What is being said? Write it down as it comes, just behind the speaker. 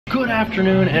Good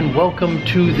afternoon and welcome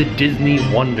to the Disney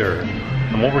Wonder.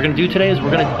 And what we're going to do today is we're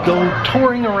going to go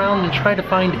touring around and try to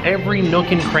find every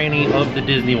nook and cranny of the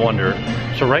Disney Wonder.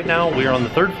 So right now we are on the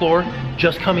 3rd floor.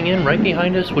 Just coming in right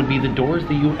behind us would be the doors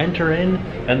that you enter in,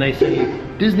 and they say,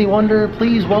 Disney Wonder,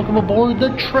 please welcome aboard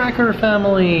the Tracker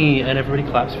family. And everybody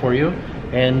claps for you.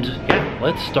 And yeah,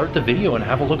 let's start the video and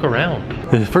have a look around.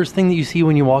 The first thing that you see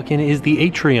when you walk in is the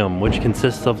atrium, which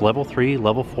consists of level 3,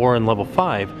 level 4, and level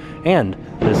 5. And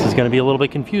this is going to be a little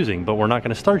bit confusing, but we're not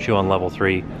going to start you on level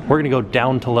 3. We're going to go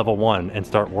down to level 1 and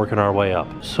start working our way up.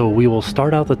 So we will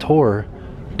start out the tour,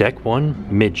 deck 1,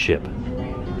 midship.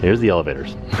 Here's the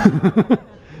elevators.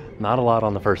 Not a lot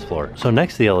on the 1st floor. So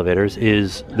next to the elevators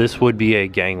is, this would be a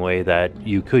gangway that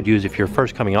you could use if you're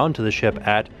first coming onto the ship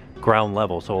at ground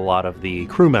level, so a lot of the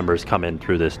crew members come in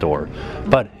through this door.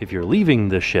 But if you're leaving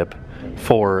the ship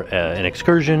for an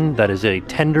excursion that is a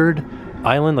tendered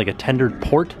island, like a tendered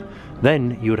port,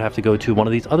 then you would have to go to one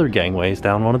of these other gangways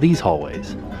down one of these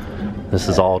hallways. This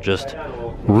is all just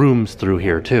rooms through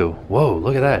here too. Whoa,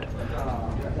 look at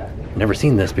that. Never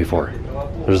seen this before.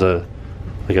 There's a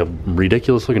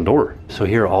ridiculous looking door. So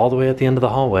here all the way at the end of the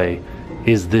hallway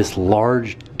is this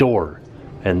large door.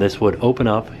 And this would open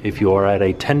up if you are at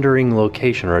a tendering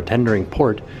location or a tendering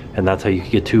port, and that's how you can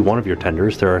get to one of your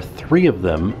tenders. There are 3 of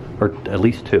them, or at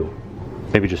least 2,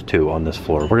 maybe just 2 on this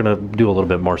floor. We're gonna do a little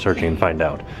bit more searching and find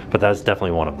out, but that's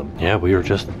definitely one of them. Yeah, we were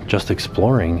just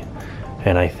exploring,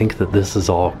 and I think that this is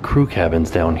all crew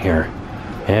cabins down here.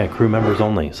 Yeah, crew members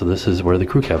only. So this is where the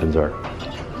crew cabins are,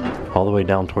 all the way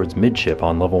down towards midship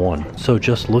on level 1. So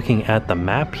just looking at the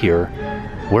map here,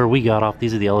 where we got off,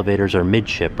 these are the elevators, are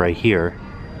midship right here.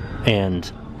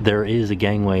 And there is a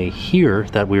gangway here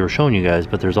that we were showing you guys,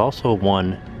 but there's also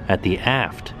one at the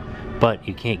aft, but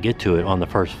you can't get to it on the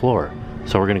 1st floor.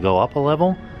 So we're gonna go up a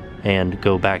level and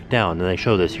go back down. And they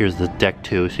show this, here's the deck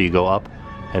 2, so you go up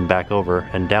and back over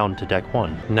and down to deck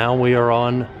 1. Now we are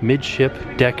on midship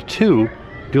deck 2,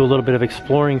 do a little bit of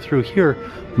exploring through here,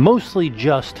 mostly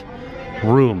just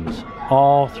rooms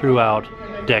all throughout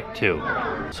deck 2.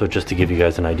 So just to give you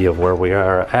guys an idea of where we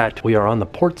are at, we are on the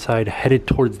port side headed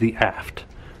towards the aft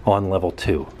on level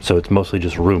 2. So it's mostly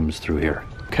just rooms through here.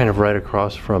 Kind of right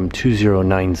across from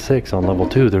 2096 on level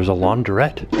 2, there's a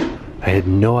laundrette. I had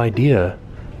no idea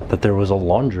that there was a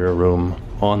laundry room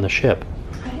on the ship.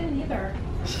 I didn't either.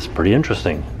 This is pretty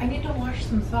interesting. I need to wash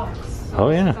some socks. Oh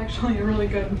yeah. It's actually really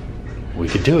good. We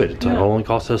could do it. It Yeah. only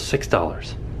cost us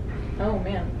 $6. Oh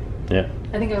man. Yeah.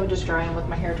 I think I would just dry them with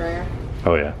my hairdryer.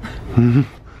 Oh yeah.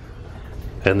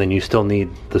 And then you still need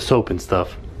the soap and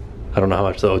stuff. I don't know how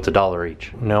much though, it's $1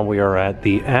 each. Now we are at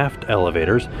the aft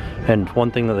elevators, and one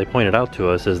thing that they pointed out to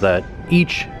us is that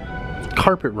each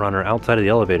carpet runner outside of the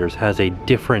elevators has a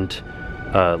different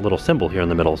little symbol here in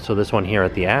the middle. So this one here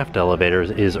at the aft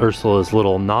elevators is Ursula's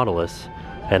little nautilus,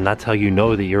 and that's how you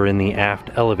know that you're in the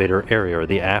aft elevator area, or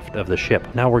the aft of the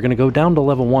ship. Now we're gonna go down to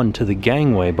level 1 to the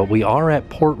gangway, but we are at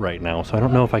port right now, so I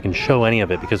don't know if I can show any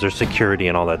of it because there's security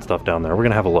and all that stuff down there. We're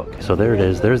gonna have a look. So there it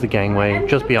is, there's the gangway.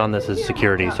 Just beyond this is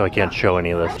security, so I can't show any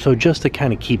of this. So just to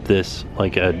kind of keep this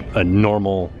like a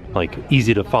normal, like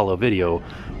easy to follow video,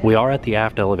 we are at the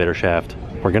aft elevator shaft.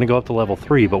 We're gonna go up to level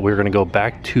 3, but we're gonna go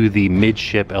back to the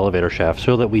midship elevator shaft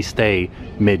so that we stay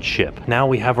midship. Now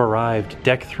we have arrived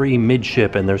deck 3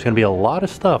 midship, and there's gonna be a lot of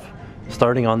stuff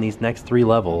starting on these next 3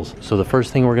 levels. So the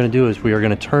first thing we're gonna do is we are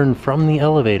gonna turn from the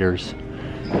elevators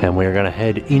and we are gonna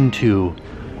head into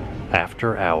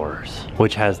After Hours,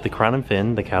 which has the Crown and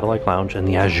Fin, the Cadillac Lounge, and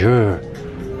the Azure.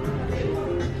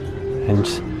 And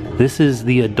this is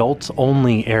the adults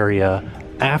only area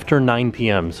after 9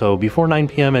 p.m. So before 9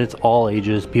 p.m. it's all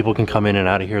ages. People can come in and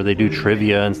out of here. They do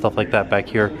trivia and stuff like that back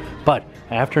here. But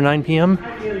after 9 p.m.,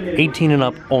 18 and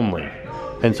up only.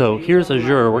 And so here's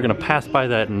Azure. We're gonna pass by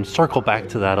that and circle back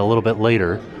to that a little bit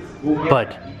later.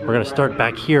 But we're gonna start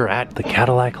back here at the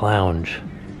Cadillac Lounge.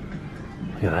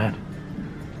 Look at that.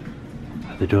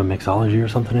 Are they doing mixology or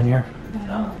something in here?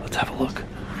 No. Let's have a look.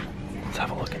 Let's have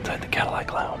a look inside the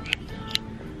Cadillac Lounge.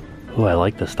 Oh, I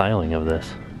like the styling of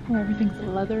this. Oh, everything's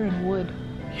leather and wood.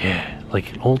 Yeah,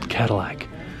 like an old Cadillac.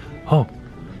 Oh,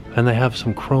 and they have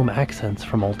some chrome accents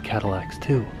from old Cadillacs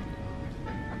too.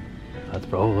 That's,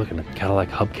 oh, look at a Cadillac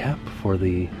hubcap for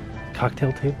the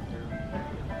cocktail table.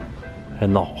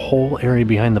 And the whole area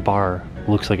behind the bar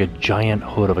looks like a giant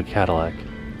hood of a Cadillac.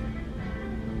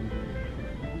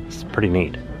 It's pretty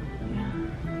neat.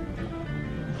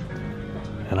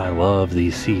 And I love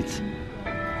these seats.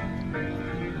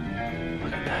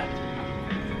 Look at that.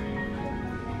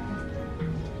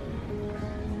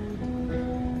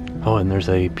 Oh, and there's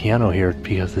a piano here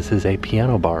because this is a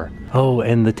piano bar. Oh,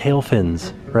 and the tail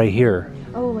fins right here.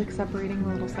 Oh, like separating the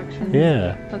little sections.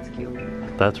 Yeah. That's cute.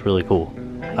 That's really cool.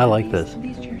 I like this.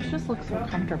 These chairs just look so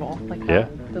comfortable. Like Yeah.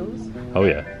 those. Oh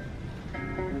yeah.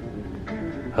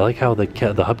 I like how the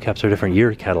hubcaps are different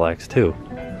year Cadillacs too.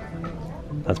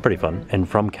 That's pretty fun. And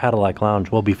from Cadillac Lounge,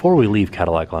 well, before we leave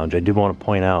Cadillac Lounge, I do want to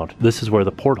point out, this is where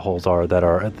the portholes are that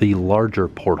are the larger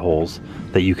portholes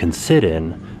that you can sit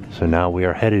in. So now we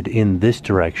are headed in this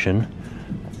direction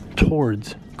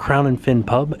towards Crown and Fin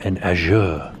Pub and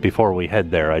Azure. Before we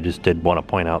head there, I just did want to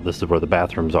point out this is where the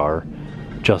bathrooms are,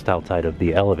 just outside of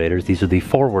the elevators. These are the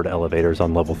forward elevators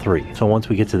on level 3. So once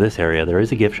we get to this area, there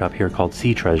is a gift shop here called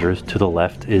Sea Treasures. To the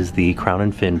left is the Crown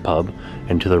and Fin Pub,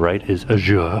 and to the right is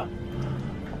Azure.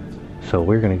 So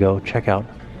we're gonna go check out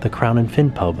the Crown and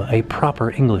Fin Pub, a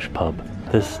proper English pub.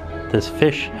 This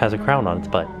fish has a crown on its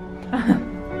butt.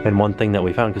 And one thing that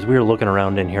we found, because we were looking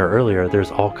around in here earlier,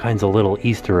 there's all kinds of little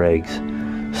Easter eggs.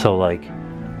 So like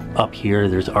up here,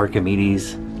 there's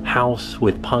Archimedes' house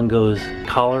with Pongo's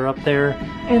collar up there.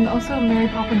 And also Mary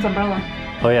Poppins' umbrella.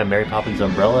 Oh yeah, Mary Poppins'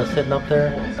 umbrella sitting up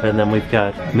there. And then we've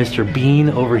got Mr. Bean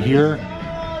over here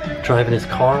driving his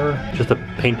car. Just a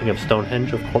painting of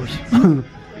Stonehenge, of course.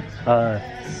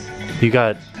 You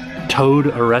got Toad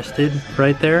arrested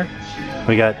right there.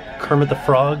 We got Kermit the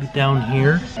Frog down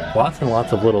here. Lots and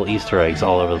lots of little Easter eggs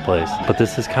all over the place. But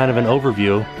this is kind of an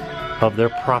overview of their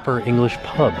proper English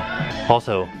pub.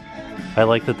 Also, I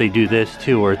like that they do this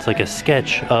too, where it's like a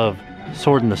sketch of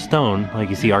Sword in the Stone, like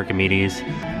you see Archimedes.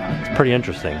 It's pretty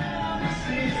interesting.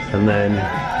 And then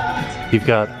you've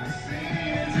got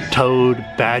Toad,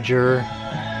 Badger,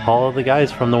 all of the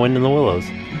guys from The Wind in the Willows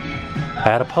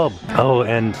at a pub. Oh,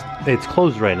 and it's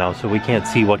closed right now, so we can't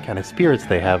see what kind of spirits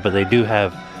they have, but they do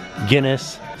have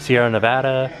Guinness, Sierra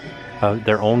Nevada,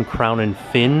 their own Crown and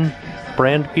Fin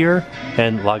brand beer,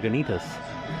 and Lagunitas.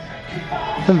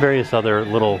 And various other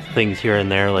little things here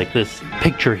and there, like this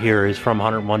picture here is from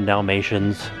 101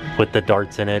 Dalmatians with the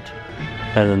darts in it.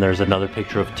 And then there's another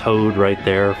picture of Toad right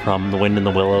there from The Wind in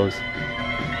the Willows.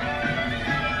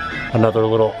 Another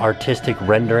little artistic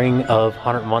rendering of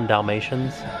 101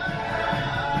 Dalmatians.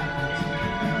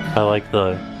 I like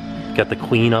got the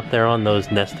queen up there on those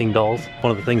nesting dolls.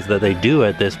 One of the things that they do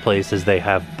at this place is they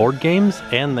have board games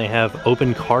and they have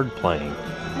open card playing.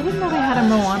 I didn't know they had a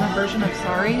Moana version of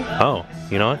Sorry. Oh,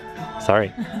 you know what?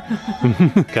 Sorry.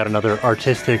 Got another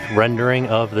artistic rendering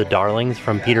of the Darlings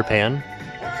from Peter Pan.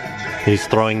 He's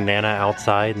throwing Nana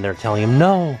outside and they're telling him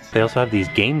no. They also have these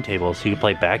game tables so you can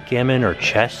play backgammon or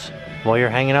chess while you're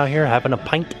hanging out here having a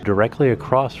pint. Directly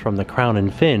across from the Crown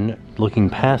and Fin, looking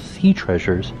past Sea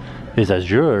Treasures, is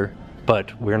Azure,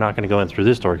 but we're not going to go in through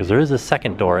this door because there is a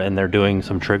second door and they're doing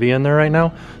some trivia in there right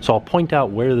now. So I'll point out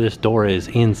where this door is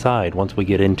inside once we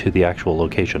get into the actual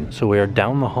location. So we are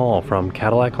down the hall from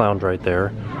Cadillac Lounge right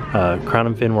there. Crown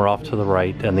and Fin were off to the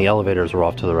right and the elevators were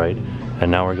off to the right.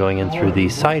 And now we're going in through the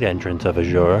side entrance of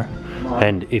Azure.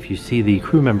 And if you see the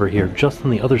crew member here, just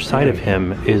on the other side of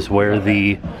him is where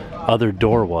the other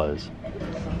door was.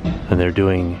 And they're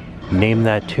doing Name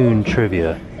That Tune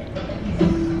trivia.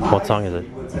 What song is it?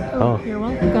 Oh, you're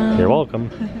welcome. You're welcome.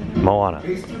 Moana.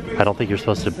 I don't think you're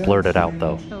supposed to blurt it out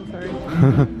though. Oh, sorry.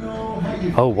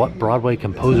 Oh, what Broadway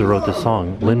composer wrote this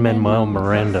song? Lin-Manuel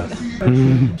Miranda.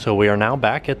 So we are now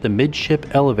back at the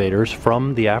midship elevators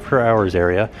from the after hours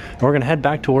area. And we're gonna head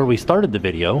back to where we started the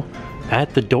video,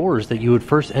 at the doors that you would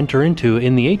first enter into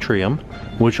in the atrium,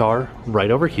 which are right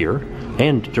over here.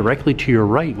 And directly to your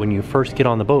right when you first get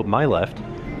on the boat, my left,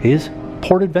 is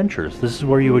Port Adventures. This is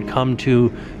where you would come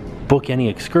to book any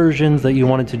excursions that you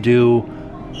wanted to do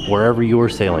wherever you were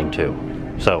sailing to.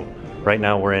 So right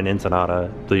now we're in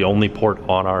Ensenada, the only port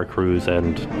on our cruise,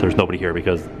 and there's nobody here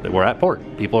because we're at port.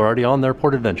 People are already on their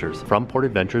Port Adventures. From Port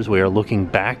Adventures we are looking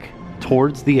back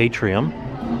towards the atrium,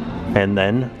 and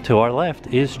then to our left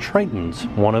is Triton's,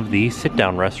 one of the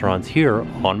sit-down restaurants here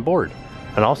on board.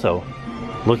 And also,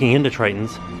 looking into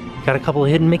Triton's, got a couple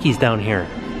of hidden Mickeys down here.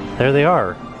 There they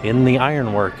are, in the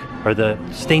ironwork, or the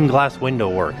stained glass window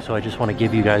work. So I just want to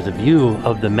give you guys a view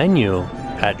of the menu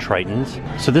at Triton's.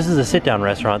 So this is a sit-down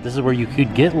restaurant. This is where you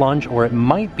could get lunch, or it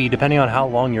might be, depending on how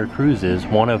long your cruise is,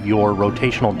 one of your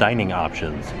rotational dining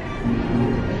options.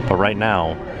 But right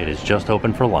now, it is just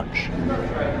open for lunch.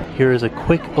 Here is a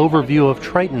quick overview of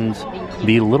Triton's,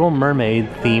 the Little Mermaid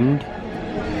themed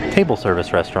table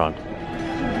service restaurant.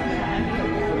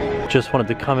 Just wanted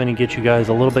to come in and get you guys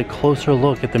a little bit closer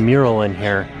look at the mural in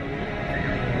here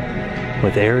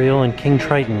with Ariel and King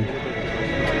Triton.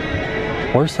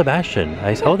 Where's Sebastian?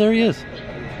 Oh, there he is.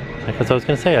 Because I was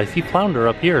going to say, I see Flounder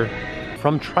up here.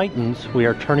 From Triton's, we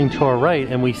are turning to our right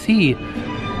and we see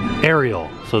Ariel.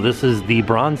 So this is the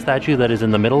bronze statue that is in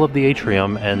the middle of the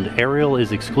atrium, and Ariel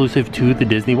is exclusive to the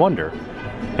Disney Wonder.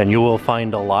 And you will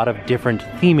find a lot of different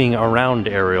theming around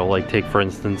Ariel. Like take for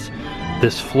instance,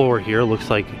 this floor here looks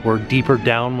like we're deeper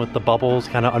down with the bubbles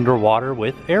kind of underwater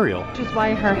with Ariel. Which is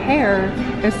why her hair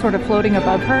is sort of floating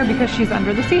above her because she's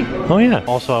under the sea. Oh yeah.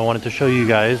 Also, I wanted to show you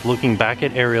guys, looking back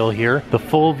at Ariel here, the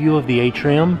full view of the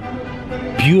atrium.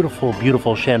 Beautiful,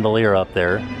 beautiful chandelier up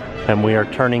there. And we are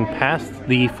turning past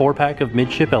the 4-pack of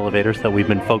midship elevators that we've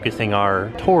been focusing our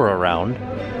tour around.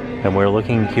 And we're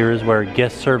looking, here is where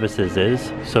guest services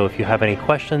is. So if you have any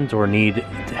questions or need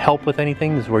help with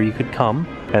anything, this is where you could come.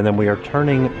 And then we are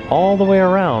turning all the way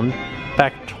around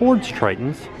back towards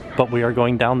Triton's, but we are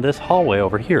going down this hallway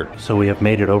over here. So we have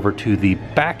made it over to the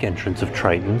back entrance of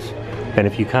Triton's. And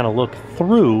if you kind of look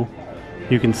through,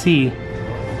 you can see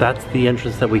that's the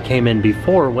entrance that we came in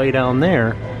before, way down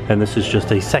there. And this is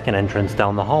just a second entrance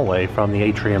down the hallway from the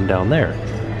atrium down there.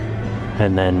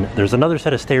 And then there's another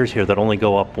set of stairs here that only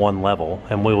go up one level,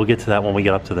 and we will get to that when we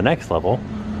get up to the next level.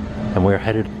 And we're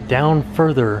headed down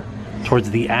further towards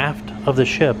the aft of the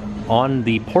ship on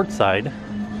the port side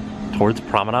towards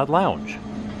Promenade Lounge.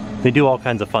 They do all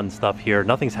kinds of fun stuff here.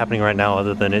 Nothing's happening right now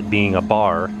other than it being a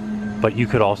bar, but you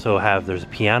could also have, there's a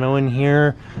piano in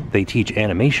here, they teach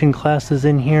animation classes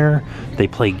in here, they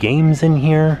play games in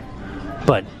here,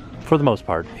 but for the most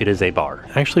part, it is a bar.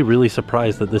 Actually really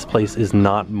surprised that this place is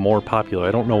not more popular.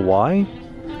 I don't know why.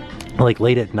 Like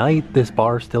late at night, this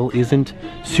bar still isn't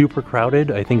super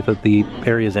crowded. I think that the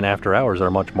areas in after hours are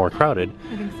much more crowded.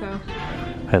 I think so.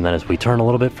 And then as we turn a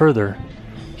little bit further,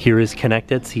 here is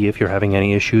Connect at Sea if you're having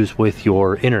any issues with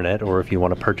your internet or if you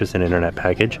want to purchase an internet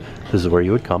package. This is where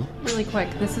you would come. Really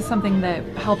quick, this is something that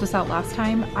helped us out last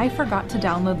time. I forgot to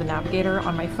download the navigator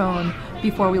on my phone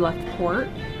before we left port,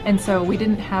 and so we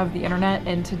didn't have the internet,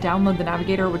 and to download the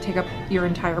navigator would take up your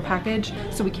entire package.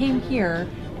 So we came here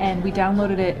and we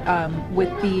downloaded it with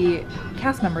the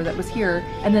cast member that was here,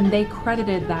 and then they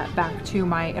credited that back to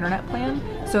my internet plan.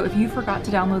 So if you forgot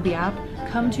to download the app,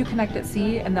 come to Connect at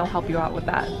Sea and they'll help you out with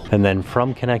that. And then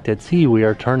from Connect at Sea, we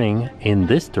are turning in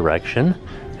this direction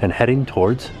and heading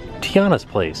towards Tiana's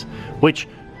place, which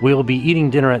we'll be eating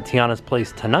dinner at Tiana's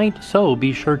place tonight, so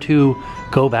be sure to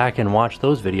go back and watch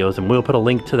those videos, and we'll put a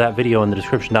link to that video in the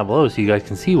description down below so you guys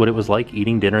can see what it was like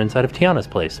eating dinner inside of Tiana's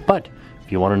place. But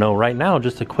if you want to know right now,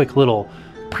 just a quick little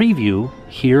preview,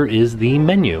 here is the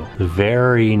menu.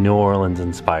 Very New Orleans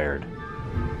inspired.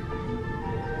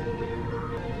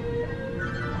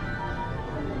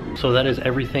 So that is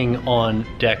everything on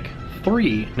deck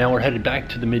 3. Now we're headed back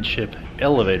to the midship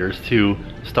elevators to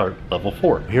start level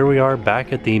 4. Here we are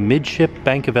back at the midship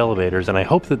bank of elevators, and I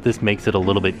hope that this makes it a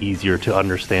little bit easier to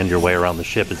understand your way around the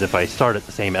ship as if I start at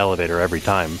the same elevator every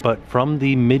time. But from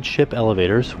the midship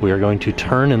elevators, we are going to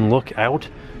turn and look out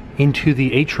into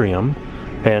the atrium,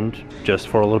 and just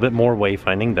for a little bit more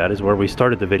wayfinding, that is where we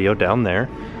started the video down there.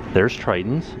 There's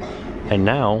Triton's, and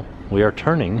now we are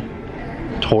turning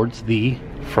towards the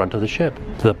front of the ship,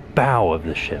 the bow of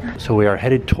the ship. So we are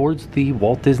headed towards the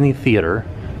Walt Disney Theater,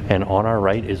 and on our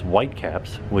right is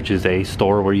Whitecaps, which is a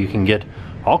store where you can get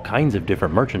all kinds of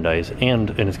different merchandise, and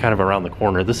it's kind of around the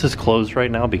corner. This is closed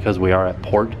right now because we are at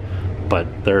port, but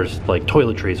there's like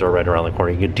toiletries are right around the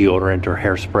corner. You get deodorant or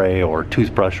hairspray or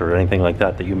toothbrush or anything like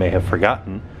that that you may have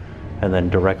forgotten. And then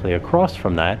directly across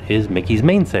from that is Mickey's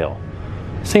Main Sale.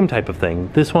 Same type of thing.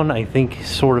 This one I think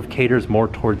sort of caters more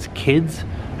towards kids,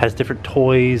 has different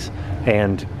toys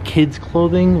and kids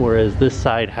clothing, whereas this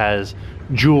side has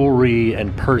jewelry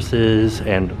and purses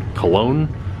and cologne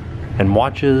and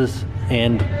watches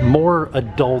and more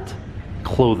adult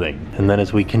clothing. And then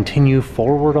as we continue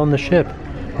forward on the ship,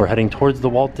 we're heading towards the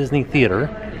Walt Disney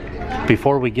Theater.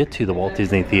 Before we get to the Walt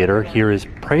Disney Theater, here is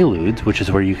Preludes, which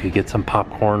is where you could get some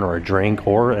popcorn or a drink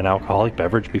or an alcoholic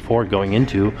beverage before going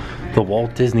into the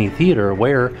Walt Disney Theater,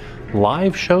 where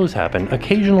live shows happen.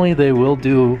 Occasionally they will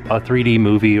do a 3D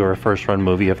movie or a first run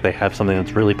movie if they have something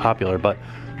that's really popular, but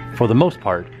for the most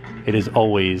part, it is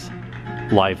always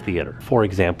live theater. For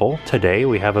example, today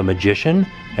we have a magician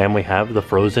and we have the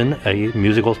Frozen, a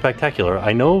musical spectacular.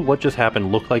 I know what just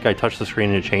happened looked like I touched the screen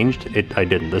and it changed. I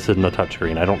didn't. This isn't a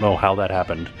touchscreen. I don't know how that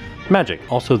happened. Magic.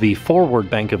 Also, the forward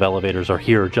bank of elevators are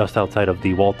here just outside of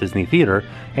the Walt Disney Theater,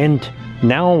 and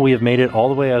now we have made it all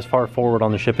the way as far forward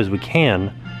on the ship as we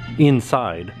can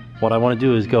inside. What I want to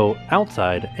do is go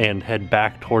outside and head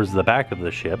back towards the back of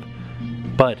the ship,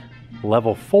 but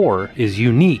level 4 is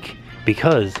unique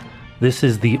because this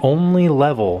is the only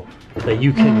level that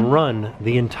you can run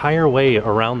the entire way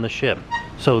around the ship.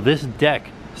 So this deck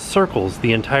circles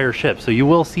the entire ship. So you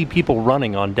will see people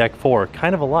running on deck 4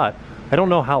 kind of a lot, I don't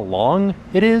know how long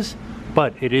it is,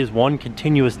 but it is one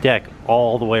continuous deck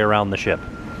all the way around the ship.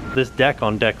 This deck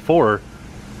on deck 4,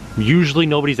 usually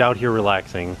nobody's out here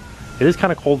relaxing. It is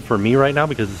kind of cold for me right now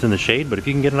because it's in the shade, but if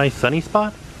you can get a nice sunny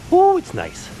spot, oh, it's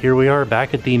nice. Here we are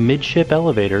back at the midship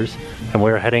elevators, and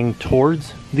we're heading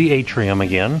towards the atrium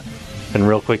again. And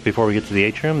real quick before we get to the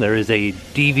atrium, there is a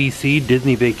DVC,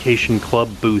 Disney Vacation Club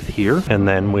booth here. And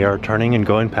then we are turning and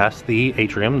going past the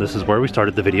atrium. This is where we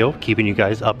started the video, keeping you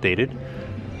guys updated.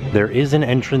 There is an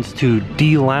entrance to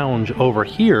D Lounge over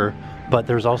here, but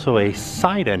there's also a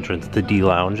side entrance to D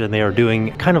Lounge, and they are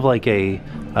doing kind of like a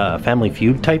Family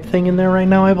Feud type thing in there right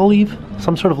now, I believe.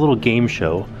 Some sort of little game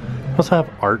show. We also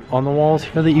have art on the walls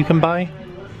here that you can buy.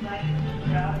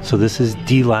 So this is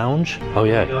D Lounge. Oh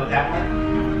yeah.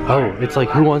 Oh, it's like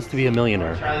Who Wants to Be a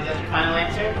Millionaire? Charlie, that's your final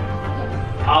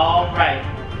answer? All right.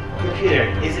 Computer,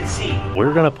 is it C?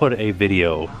 We're gonna put a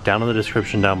video down in the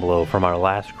description down below from our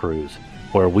last cruise,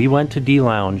 where we went to D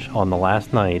Lounge on the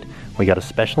last night. We got a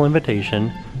special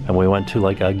invitation, and we went to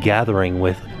like a gathering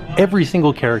with every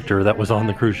single character that was on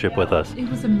the cruise ship with us. It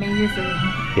was amazing.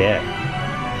 Yeah.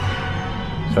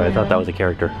 Sorry, I thought that was a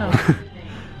character. Oh.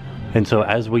 And so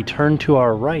as we turn to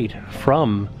our right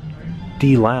from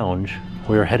D Lounge,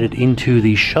 we're headed into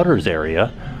the Shutters area,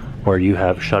 where you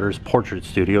have Shutters Portrait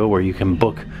Studio, where you can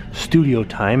book studio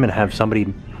time and have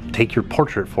somebody take your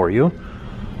portrait for you.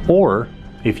 Or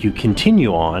if you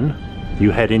continue on,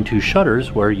 you head into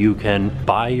Shutters, where you can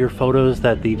buy your photos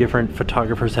that the different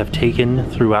photographers have taken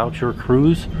throughout your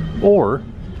cruise. Or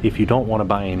if you don't want to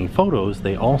buy any photos,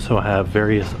 they also have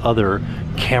various other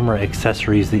camera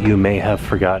accessories that you may have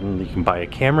forgotten. You can buy a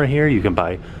camera here, you can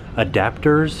buy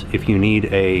adapters if you need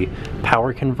a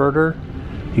power converter,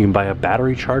 you can buy a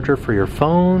battery charger for your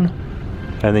phone,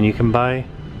 and then you can buy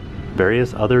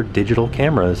various other digital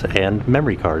cameras and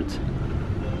memory cards.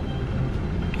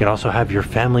 You can also have your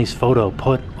family's photo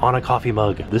put on a coffee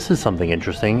mug. This is something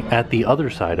interesting. At the other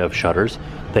side of Shutters,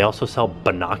 they also sell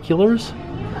binoculars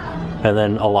and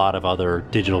then a lot of other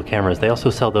digital cameras. They also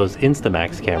sell those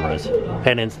Instamax cameras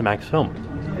and Instamax film.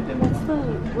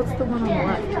 What's the one on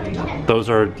the left? Those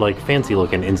are like fancy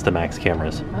looking Instamax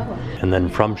cameras. Oh. And then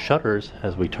from Shutters,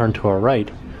 as we turn to our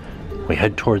right, we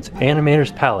head towards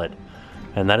Animator's Palette.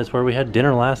 And that is where we had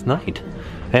dinner last night.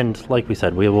 And like we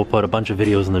said, we will put a bunch of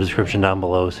videos in the description down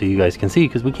below so you guys can see,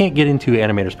 because we can't get into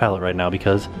Animator's Palette right now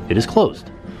because it is closed.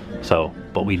 So,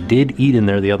 but we did eat in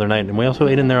there the other night, and we also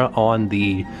ate in there on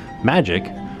the Magic,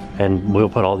 and we'll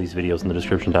put all these videos in the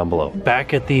description down below.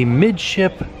 Back at the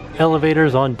midship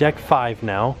elevators on deck 5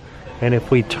 now, and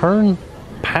if we turn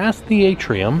past the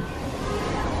atrium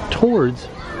towards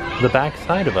the back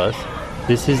side of us,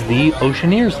 this is the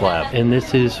Oceaneers Lab, and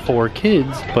this is for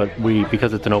kids, but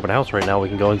because it's an open house right now, we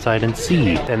can go inside and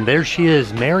see. And there she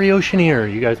is, Mary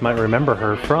Oceaneer. You guys might remember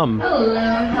her from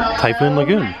Typhoon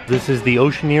Lagoon. This is the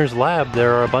Oceaneers Lab.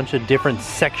 There are a bunch of different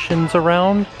sections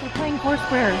around. We're playing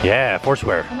Foursquare. Yeah,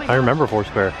 Foursquare. Oh my I remember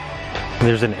Foursquare. And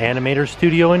there's an animator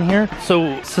studio in here.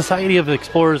 So Society of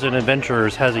Explorers and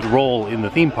Adventurers has a role in the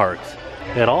theme parks.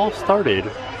 It all started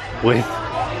with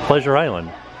Pleasure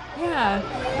Island.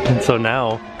 Yeah. And so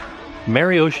now,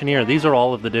 Mary Oceaneer, these are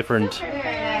all of the different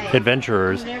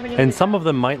adventurers, and some of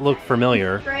them might look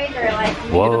familiar.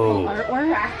 Whoa,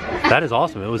 Artwork. that is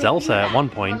awesome. It was Elsa at one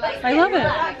point. I love it.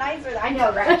 I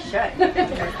know, right?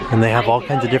 And they have all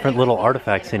kinds of different little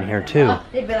artifacts in here too.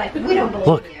 They'd be like, we don't believe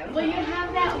Look, you. Well, you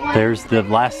have that one. there's the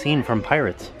last scene from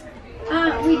Pirates.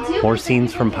 We do. More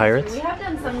scenes from Pirates. We have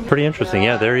done some. Pretty interesting.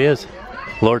 Yeah, there he is.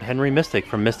 Lord Henry Mystic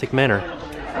from Mystic Manor.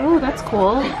 Oh, that's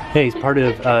cool. Yeah, he's part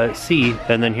of C,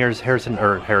 and then here's Harrison,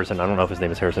 I don't know if his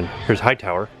name is Harrison. Here's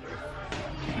Hightower.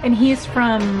 And he's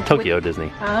from Tokyo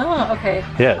Disney. Oh, okay.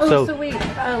 Yeah, Oh, so wait,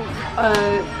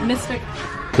 Mystic.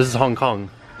 this is Hong Kong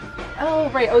Oh,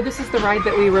 right. Oh, this is the ride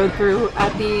that we rode through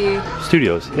at the,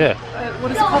 Studios. Yeah,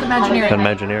 what is it called? Imagineering.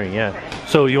 Imagineering, yeah.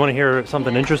 So you want to hear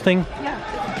something interesting?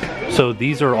 Yeah. So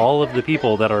these are all of the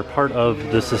people that are part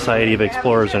of the Society of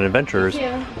Explorers and Adventurers.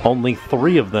 Only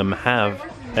 3 of them have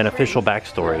an official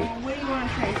backstory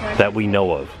that we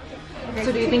know of.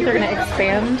 So do you think they're going to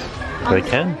expand? They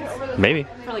can, maybe,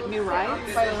 For like new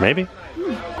rides? maybe.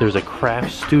 There's a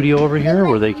craft studio over here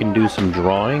where they can do some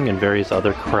drawing and various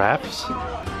other crafts.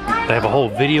 They have a whole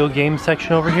video game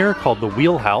section over here called the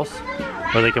Wheelhouse,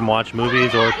 where they can watch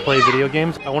movies or play video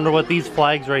games. I wonder what these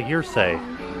flags right here say.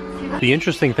 The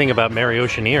interesting thing about Mary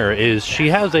Oceaneer is she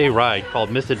has a ride called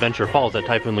Misadventure Falls at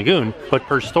Typhoon Lagoon, but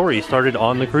her story started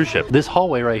on the cruise ship. This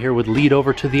hallway right here would lead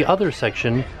over to the other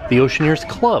section, the Oceaneers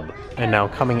Club. And now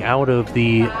coming out of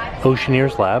the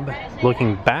Oceaneers Lab,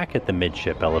 looking back at the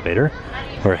midship elevator,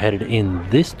 we're headed in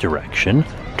this direction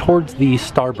towards the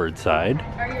starboard side.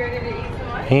 Are you ready to eat some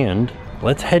lunch? And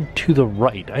let's head to the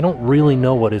right. I don't really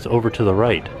know what is over to the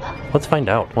right. Let's find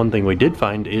out. One thing we did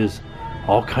find is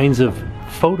all kinds of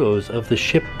photos of the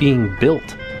ship being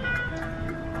built,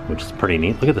 which is pretty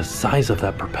neat. Look at the size of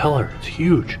that propeller. It's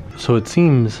huge. So it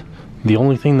seems the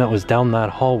only thing that was down that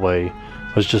hallway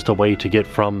was just a way to get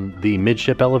from the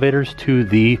midship elevators to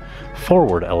the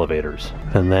forward elevators.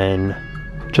 And then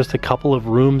just a couple of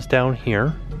rooms down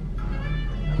here.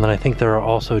 And then I think there are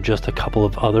also just a couple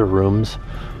of other rooms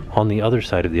on the other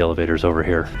side of the elevators over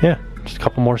here. Yeah, just a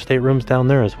couple more staterooms down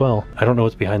there as well. I don't know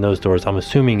what's behind those doors. I'm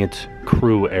assuming it's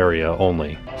crew area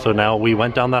only. So now we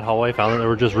went down that hallway, found that there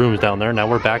were just rooms down there. Now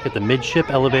we're back at the midship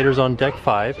elevators on deck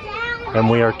 5, and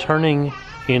we are turning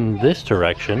in this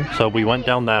direction. So we went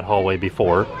down that hallway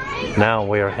before. Now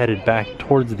we are headed back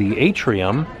towards the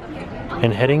atrium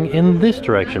and heading in this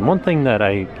direction. One thing that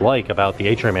I like about the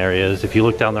atrium area is if you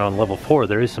look down there on level 4,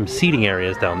 there is some seating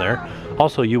areas down there.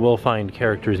 Also, you will find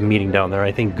characters meeting down there.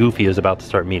 I think Goofy is about to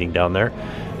start meeting down there.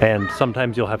 And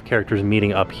sometimes you'll have characters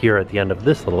meeting up here at the end of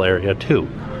this little area too.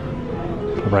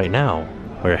 But right now,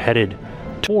 we're headed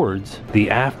towards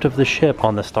the aft of the ship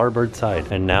on the starboard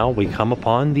side. And now we come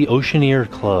upon the Oceaneer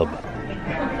Club.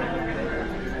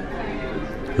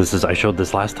 This is, I showed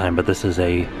this last time, but this is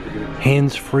a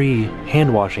hands-free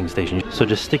hand washing station. So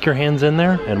just stick your hands in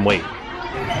there and wait.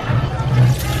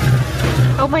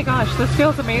 Oh my gosh, this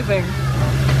feels amazing.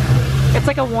 It's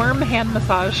like a warm hand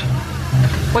massage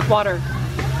with water.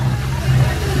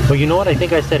 Well, you know what? I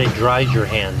think I said it dries your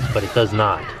hands, but it does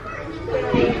not.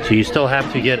 So you still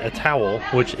have to get a towel,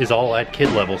 which is all at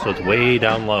kid level, so it's way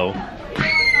down low,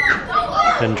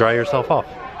 and dry yourself off.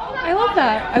 I love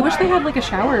that. I wish they had like a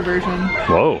shower version.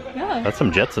 Whoa, Yeah. That's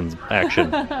some Jetsons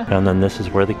action. And then this is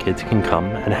where the kids can come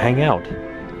and hang out.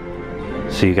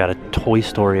 So you got a Toy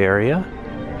Story area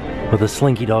with a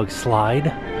Slinky Dog slide,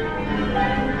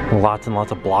 lots and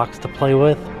lots of blocks to play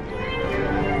with,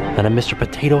 and a Mr.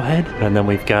 Potato Head. And then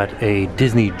we've got a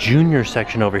Disney Junior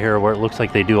section over here where it looks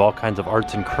like they do all kinds of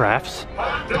arts and crafts.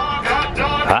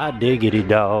 Hot diggity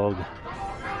dog.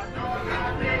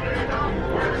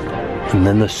 And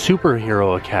then the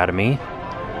Superhero Academy.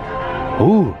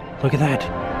 Ooh, look at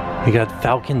that. We got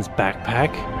Falcon's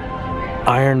backpack,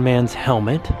 Iron Man's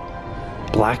helmet,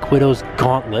 Black Widow's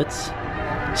gauntlets,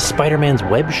 Spider-Man's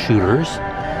web shooters,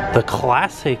 the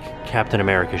classic Captain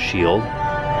America shield,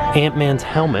 Ant-Man's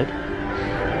helmet.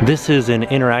 This is an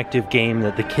interactive game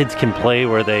that the kids can play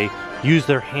where they use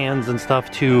their hands and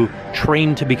stuff to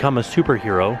train to become a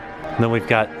superhero. And then we've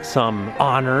got some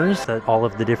honors that all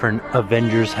of the different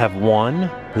Avengers have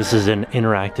won. This is an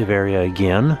interactive area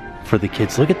again for the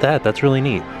kids. Look at that, that's really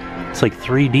neat. It's like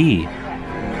 3D.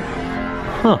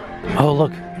 Huh. Oh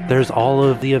look, there's all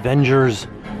of the Avengers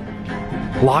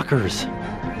lockers.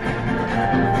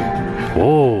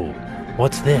 Whoa,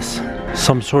 what's this?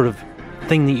 Some sort of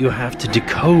thing that you have to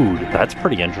decode. That's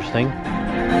pretty interesting.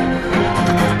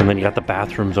 And then you got the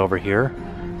bathrooms over here.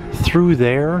 Through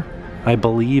there, I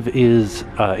believe is,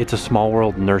 it's a Small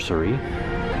World nursery.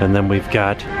 And then we've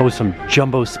got, oh, some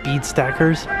jumbo speed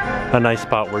stackers. A nice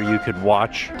spot where you could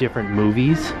watch different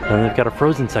movies. And they've got a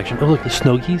Frozen section. Oh look, the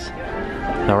Snuggies.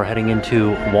 Now we're heading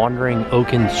into Wandering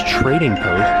Oaken's trading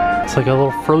post. It's like a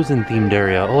little Frozen themed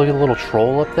area. Oh, look at the little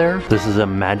troll up there. This is a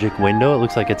magic window. It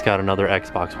looks like it's got another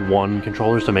Xbox One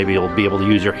controller, so maybe you'll be able to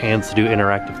use your hands to do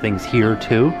interactive things here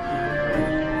too.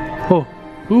 Oh,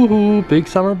 ooh, big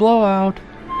summer blowout.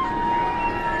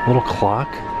 Little clock.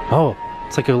 Oh,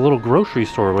 it's like a little grocery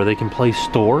store where they can play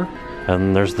store.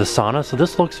 And there's the sauna. So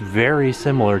this looks very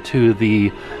similar to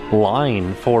the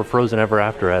line for Frozen Ever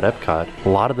After at Epcot. A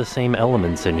lot of the same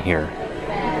elements in here.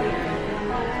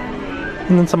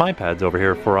 And then some iPads over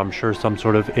here for, I'm sure, some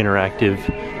sort of interactive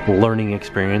learning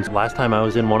experience. Last time I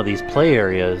was in one of these play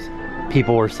areas,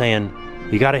 people were saying,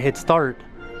 you gotta hit start.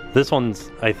 This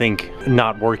one's, I think,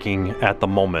 not working at the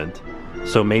moment.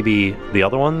 So maybe the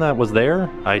other one that was there,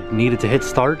 I needed to hit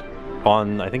start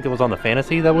on, I think it was on the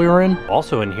Fantasy that we were in.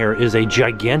 Also in here is a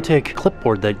gigantic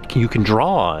clipboard that you can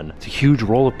draw on. It's a huge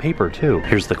roll of paper too.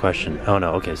 Here's the question. Oh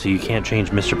no, okay, so you can't change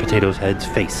Mr. Potato Head's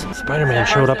face. Spider-Man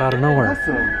showed up out of nowhere.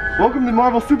 Awesome. Welcome to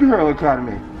Marvel Superhero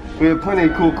Academy. We have plenty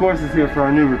of cool courses here for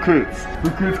our new recruits.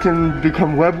 Recruits can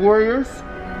become web warriors,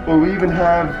 or we even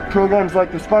have programs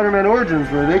like the Spider-Man Origins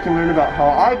where they can learn about how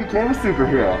I became a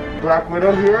superhero. Black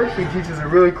Widow here, she teaches a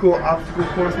really cool obstacle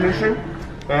course mission.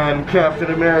 And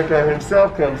Captain America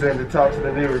himself comes in to talk to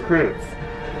the new recruits.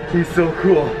 He's so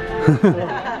cool.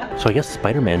 So I guess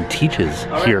Spider-Man teaches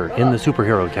here in the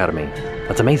Superhero Academy.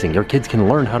 That's amazing. Your kids can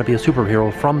learn how to be a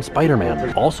superhero from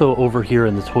Spider-Man. Also over here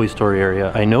in the Toy Story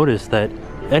area, I noticed that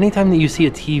anytime that you see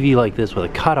a TV like this with a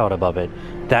cutout above it,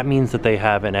 that means that they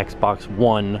have an Xbox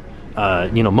One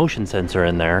motion sensor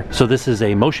in there. So this is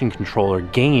a motion controller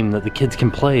game that the kids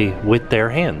can play with their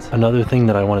hands. Another thing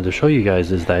that I wanted to show you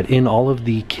guys is that in all of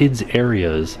the kids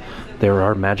areas, there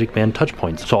are Magic Band touch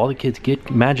points. So all the kids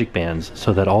get Magic Bands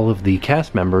so that all of the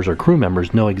cast members or crew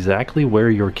members know exactly where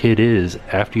your kid is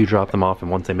after you drop them off,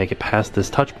 and once they make it past this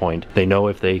touch point, they know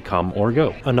if they come or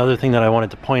go. Another thing that I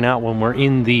wanted to point out when we're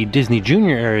in the Disney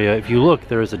Junior area, if you look,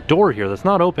 there is a door here that's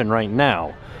not open right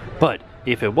now, but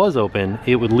if it was open,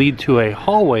 it would lead to a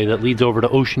hallway that leads over to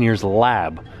Oceaneers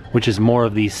Lab, which is more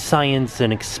of the science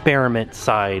and experiment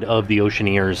side of the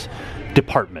Oceaneers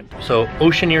department. So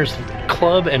Oceaneers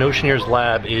Club and Oceaneers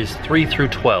Lab is 3 through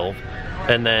 12,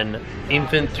 and then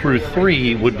infant through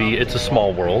 3 would be It's a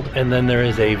Small World, and then there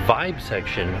is a vibe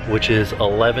section which is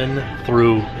 11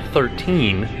 through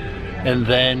 13, and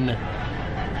then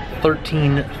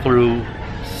 13 through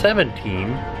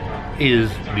 17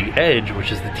 is The Edge,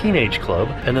 which is the teenage club,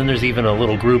 and then there's even a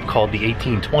little group called the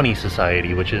 1820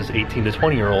 Society, which is 18 to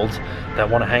 20-year-olds that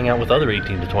want to hang out with other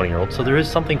 18 to 20-year-olds. So there is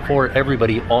something for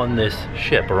everybody on this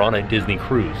ship or on a Disney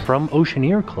cruise. From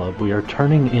Oceaneer Club, we are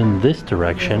turning in this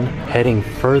direction, heading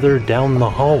further down the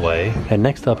hallway, and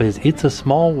next up is It's a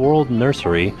Small World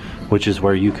Nursery, which is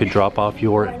where you could drop off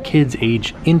your kids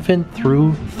age infant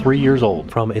through 3 years old.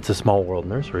 From It's a Small World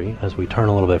Nursery, as we turn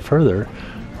a little bit further,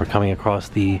 we're coming across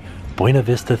the Buena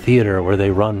Vista Theater, where they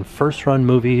run first run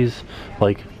movies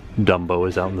like Dumbo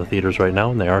is out in the theaters right now,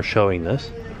 and they are showing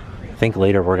this. I think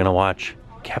later we're gonna watch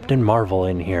Captain Marvel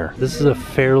in here. This is a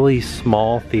fairly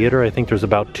small theater. I think there's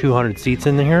about 200 seats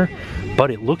in here,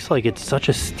 but it looks like it's such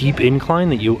a steep incline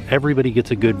that everybody gets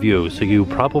a good view, so you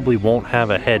probably won't have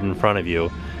a head in front of you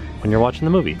when you're watching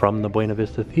the movie. From the Buena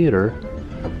Vista Theater,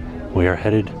 we are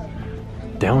headed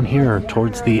down here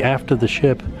towards the aft of the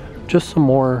ship. Just some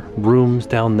more rooms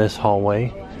down this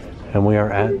hallway, and we are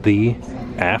at the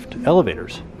aft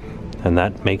elevators, and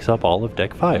that makes up all of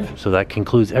deck 5. So that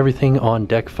concludes everything on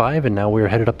deck 5, and now we're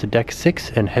headed up to deck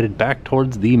 6 and headed back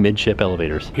towards the midship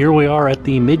elevators. Here we are at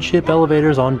the midship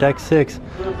elevators on deck 6,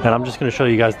 and I'm just going to show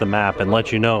you guys the map and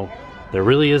let you know there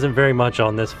really isn't very much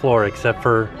on this floor except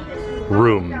for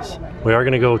rooms. We are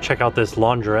going to go check out this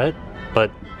laundrette,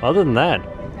 but other than that,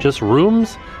 just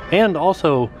rooms, and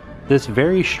also this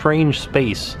very strange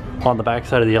space on the back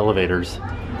side of the elevators.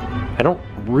 I don't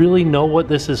really know what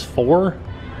this is for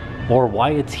or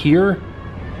why it's here.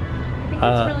 I think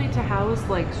it's really to house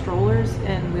like strollers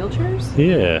and wheelchairs.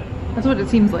 Yeah. That's what it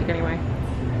seems like anyway.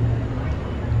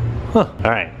 Huh.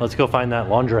 All right, let's go find that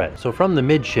laundrette. So from the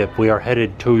midship, we are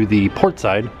headed to the port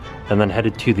side and then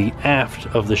headed to the aft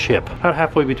of the ship. About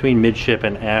halfway between midship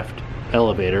and aft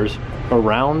elevators,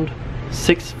 around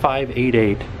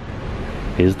 6588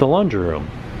 is the laundry room.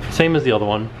 Same as the other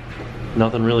one,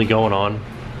 nothing really going on.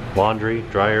 Laundry,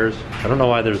 dryers. I don't know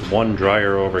why there's one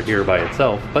dryer over here by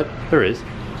itself, but there is.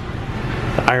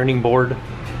 The ironing board.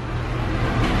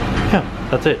 Yeah,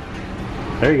 that's it.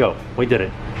 There you go, we did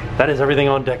it. That is everything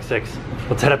on deck 6.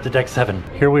 Let's head up to deck 7.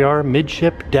 Here we are,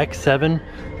 midship, deck 7.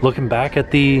 Looking back at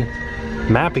the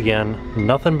map again,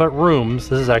 nothing but rooms.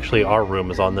 This is actually our room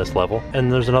is on this level,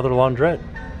 and there's another laundrette.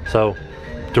 So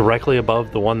directly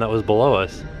above the one that was below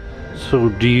us. So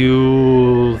do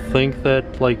you think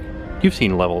that, like, you've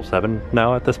seen level 7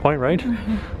 now at this point, right?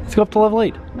 Let's go up to level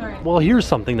 8. All right. Well, here's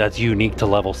something that's unique to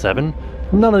level 7.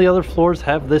 None of the other floors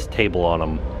have this table on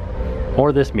them,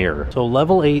 or this mirror. So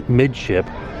level 8 midship,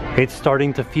 it's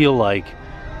starting to feel like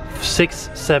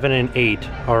 6, 7, and 8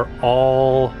 are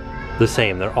all the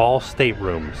same. They're all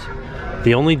staterooms.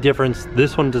 The only difference,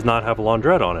 this one does not have a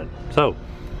laundrette on it. So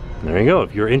there you go.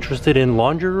 If you're interested in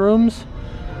laundry rooms,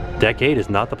 deck 8 is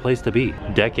not the place to be.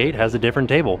 Deck 8 has a different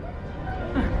table.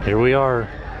 Here we are,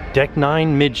 deck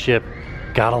 9 midship.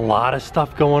 Got a lot of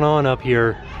stuff going on up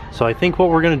here. So I think what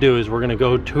we're gonna do is we're gonna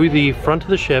go to the front of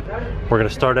the ship. We're gonna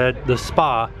start at the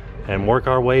spa and work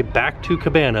our way back to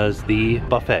Cabanas, the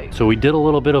buffet. So we did a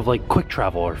little bit of like quick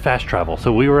travel or fast travel.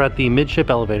 So we were at the midship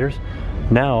elevators.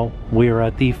 Now we are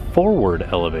at the forward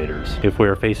elevators. If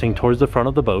we're facing towards the front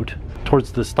of the boat,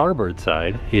 towards the starboard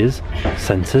side is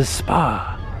Senses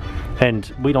Spa.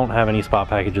 And we don't have any spa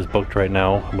packages booked right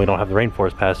now. We don't have the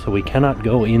Rainforest Pass, so we cannot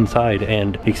go inside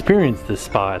and experience this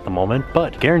spa at the moment,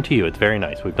 but guarantee you it's very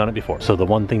nice. We've done it before. So the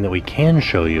one thing that we can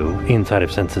show you inside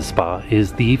of Senses Spa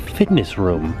is the fitness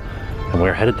room, and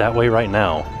we're headed that way right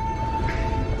now.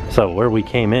 So where we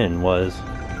came in was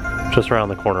just around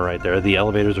the corner right there. The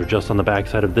elevators are just on the back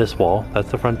side of this wall.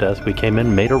 That's the front desk. We came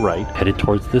in, made a right, headed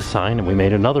towards this sign, and we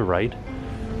made another right.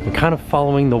 And kind of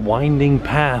following the winding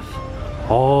path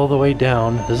all the way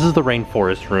down. This is the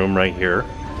rainforest room right here.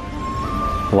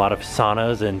 A lot of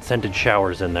saunas and scented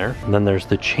showers in there. And then there's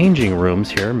the changing rooms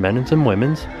here, men's and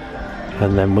women's.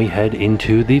 And then we head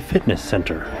into the fitness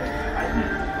center.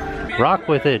 Rock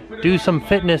with it, do some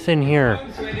fitness in here.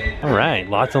 All right,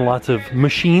 lots and lots of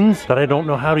machines that I don't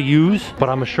know how to use, but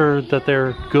I'm sure that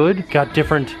they're good. Got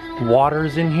different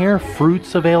waters in here,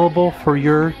 fruits available for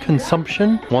your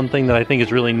consumption. One thing that I think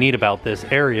is really neat about this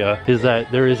area is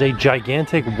that there is a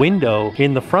gigantic window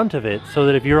in the front of it, so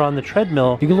that if you're on the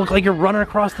treadmill, you can look like you're running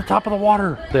across the top of the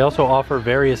water. They also offer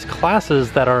various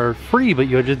classes that are free, but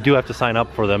you just do have to sign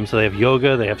up for them. So they have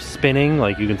yoga, they have spinning,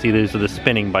 like you can see these are the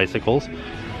spinning bicycles.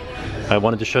 I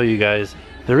wanted to show you guys,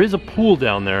 there is a pool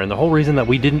down there, and the whole reason that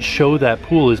we didn't show that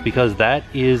pool is because that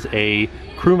is a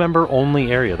crew member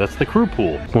only area. That's the crew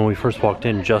pool. When we first walked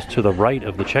in, just to the right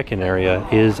of the check-in area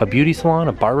is a beauty salon,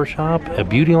 a barber shop, a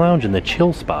beauty lounge, and the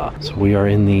chill spa. So we are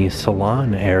in the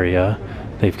salon area.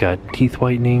 They've got teeth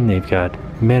whitening, they've got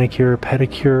manicure,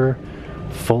 pedicure,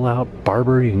 full out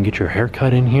barber. You can get your hair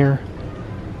cut in here.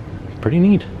 Pretty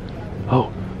neat.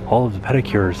 Oh, all of the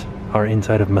pedicures are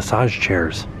inside of massage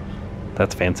chairs.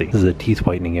 That's fancy. This is a teeth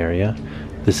whitening area.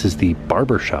 This is the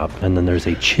barber shop, and then there's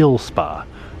a chill spa.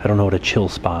 I don't know what a chill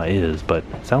spa is, but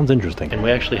it sounds interesting. And we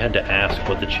actually had to ask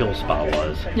what the chill spa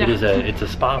was. Yeah. It's a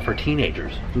spa for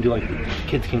teenagers. You can do like,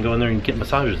 kids can go in there and get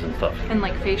massages and stuff. And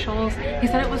like facials. He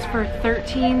said it was for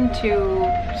 13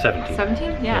 to 17.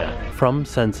 17? Yeah. From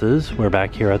Senses, we're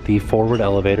back here at the forward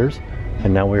elevators,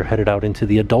 and now we're headed out into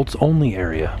the adults only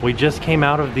area. We just came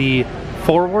out of the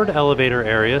forward elevator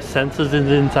area. Senses is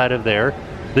inside of there.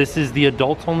 This is the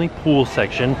adults only pool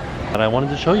section. What I wanted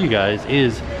to show you guys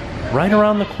is right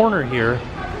around the corner here,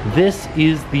 this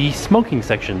is the smoking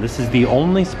section. This is the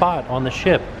only spot on the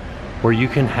ship where you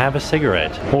can have a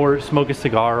cigarette or smoke a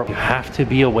cigar. You have to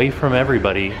be away from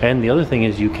everybody. And the other thing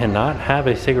is you cannot have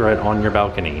a cigarette on your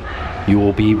balcony. You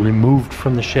will be removed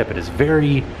from the ship. It is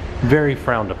very, very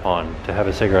frowned upon to have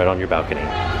a cigarette on your balcony.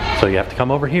 So you have to come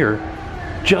over here,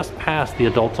 just past the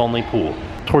adults only pool,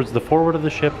 towards the forward of the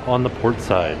ship on the port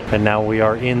side. And now we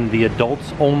are in the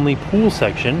adults only pool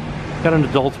section. Got an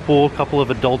adults pool, a couple of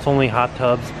adults only hot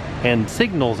tubs, and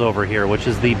Signals over here, which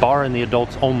is the bar in the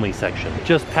adults only section.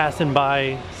 Just passing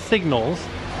by Signals,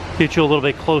 get you a little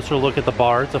bit closer look at the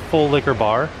bar. It's a full liquor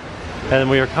bar. And then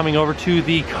we are coming over to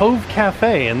the Cove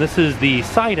Cafe, and this is the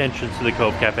side entrance to the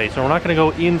Cove Cafe. So we're not gonna go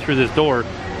in through this door.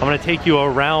 I'm gonna take you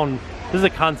around. This is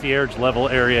a concierge level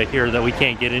area here that we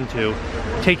can't get into.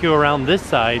 Take you around this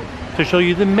side to show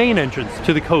you the main entrance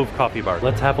to the Cove Coffee Bar.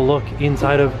 Let's have a look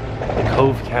inside of the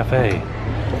Cove Cafe.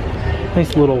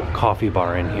 Nice little coffee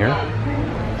bar in here.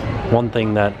 One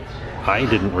thing that I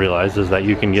didn't realize is that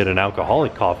you can get an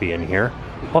alcoholic coffee in here.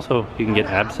 Also, you can get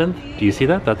absinthe. Do you see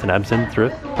that? That's an absinthe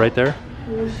drip right there.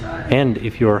 And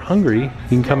if you're hungry, you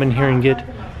can come in here and get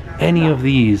any of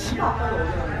these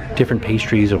different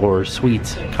pastries or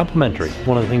sweets complimentary.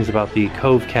 One of the things about the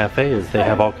Cove Cafe is they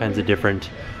have all kinds of different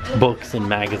books and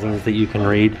magazines that you can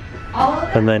read.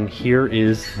 And then here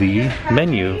is the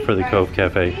menu for the Cove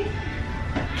Cafe.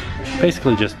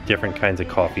 Basically just different kinds of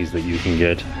coffees that you can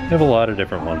get. They have a lot of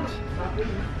different ones.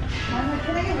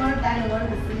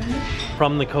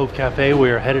 From the Cove Cafe,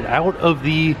 we are headed out of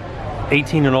the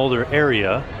 18 and older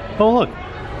area. Oh look,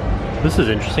 this is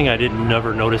interesting. I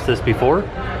never noticed this before.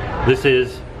 This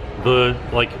is the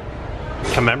like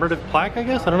commemorative plaque, I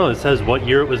guess. I don't know. It says what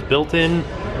year it was built in,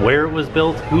 where it was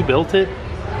built, who built it.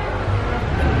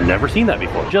 Never seen that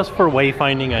before. Just for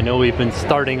wayfinding, I know we've been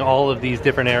starting all of these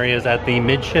different areas at the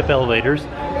midship elevators,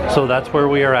 so that's where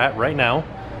we are at right now.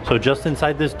 So just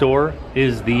inside this door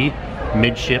is the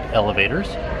midship elevators,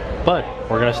 but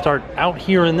we're gonna start out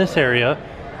here in this area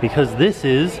because this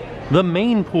is the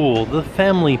main pool, the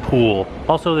family pool.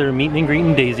 Also, they're meeting and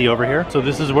greeting Daisy over here. So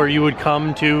this is where you would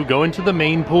come to go into the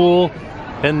main pool,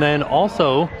 and then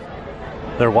also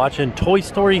they're watching Toy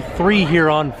Story 3 here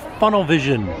on Funnel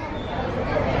Vision.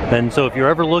 And so if you're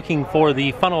ever looking for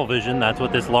the Funnel Vision, that's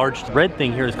what this large red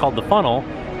thing here is called, the funnel.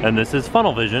 And this is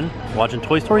Funnel Vision, watching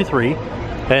Toy Story 3.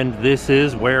 And this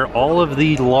is where all of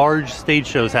the large stage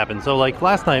shows happen. So like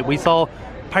last night we saw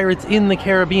Pirates in the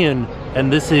Caribbean,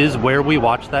 and this is where we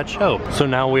watched that show. So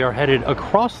now we are headed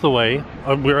across the way.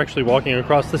 We're actually walking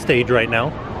across the stage right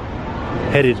now.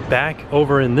 Headed back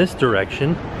over in this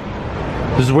direction.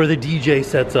 This is where the DJ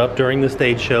sets up during the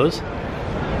stage shows.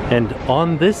 And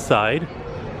on this side,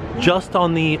 just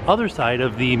on the other side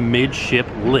of the midship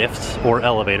lifts or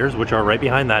elevators, which are right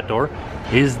behind that door,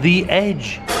 is the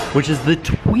Edge, which is the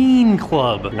Tween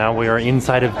Club. Now we are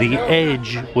inside of the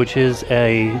Edge, which is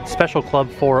a special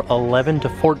club for 11 to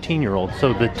 14-year-olds,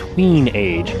 so the tween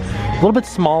age. A little bit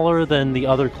smaller than the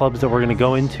other clubs that we're going to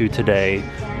go into today,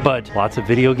 but lots of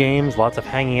video games, lots of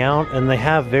hanging out, and they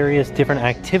have various different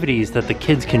activities that the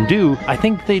kids can do. I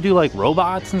think they do like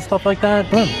robots and stuff like that.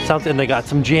 And they got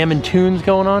some jam and tunes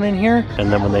going on in here.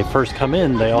 And then when they first come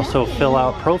in, they also fill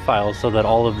out profiles so that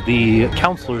all of the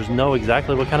counselors know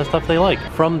exactly what kind of stuff they like.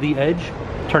 From the Edge,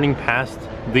 turning past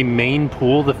the main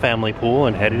pool, the family pool,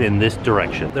 and headed in this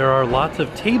direction. There are lots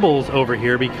of tables over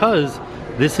here because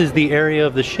this is the area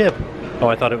of the ship. Oh,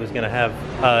 I thought it was gonna have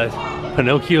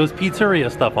Pinocchio's Pizzeria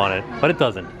stuff on it, but it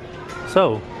doesn't.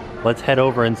 So let's head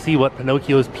over and see what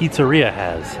Pinocchio's Pizzeria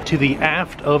has. To the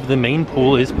aft of the main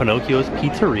pool is Pinocchio's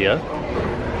Pizzeria.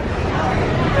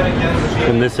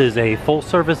 And this is a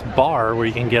full-service bar where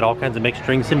you can get all kinds of mixed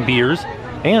drinks and beers,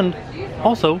 and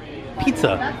also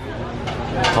pizza.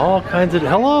 All kinds of,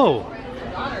 hello!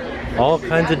 All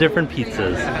kinds of different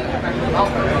pizzas.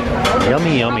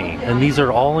 Yummy, yummy. And these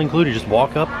are all included. Just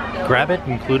walk up, grab it,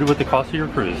 included with the cost of your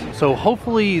cruise. So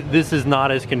hopefully this is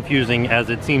not as confusing as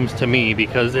it seems to me,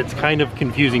 because it's kind of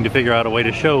confusing to figure out a way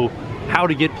to show how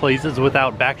to get places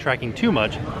without backtracking too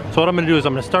much. So what I'm gonna do is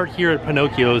I'm gonna start here at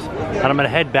Pinocchio's and I'm gonna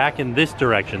head back in this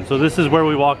direction. So this is where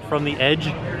we walked from the Edge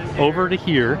over to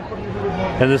here.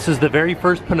 And this is the very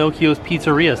first Pinocchio's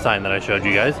Pizzeria sign that I showed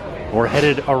you guys. We're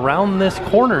headed around this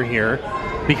corner here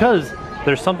because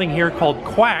there's something here called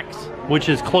Quacks, which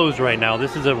is closed right now.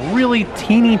 This is a really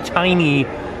teeny tiny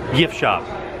gift shop.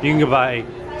 You can go buy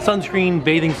sunscreen,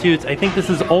 bathing suits. I think this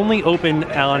is only open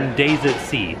on days at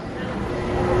sea.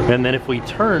 And then if we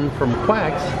turn from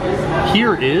Quacks,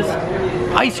 here is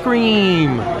ice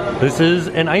cream. This is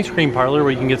an ice cream parlor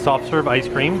where you can get soft serve ice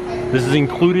cream. This is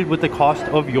included with the cost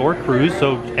of your cruise,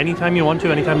 so anytime you want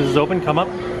to, anytime this is open, come up,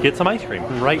 get some ice cream.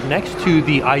 Right next to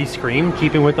the ice cream,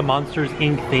 keeping with the Monsters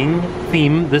Inc.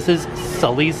 theme, this is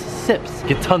Sully's Sips.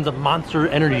 Get tons of Monster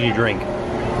energy drink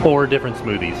or different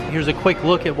smoothies. Here's a quick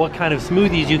look at what kind of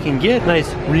smoothies you can get.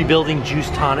 Nice rebuilding juice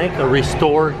tonic, a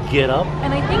restore get up.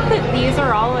 And I think that these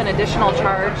are all an additional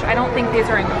charge. I don't think these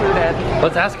are included.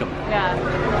 Let's ask them.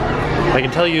 Yeah. I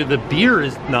can tell you the beer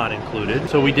is not included,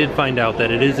 so we did find out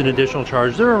that it is an additional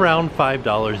charge. They're around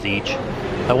 $5 each.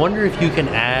 I wonder if you can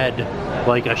add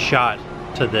like a shot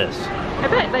to this. I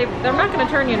bet they're not going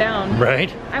to turn you down.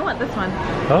 Right? I want this one.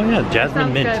 Oh yeah, jasmine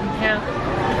Sounds mint. Good.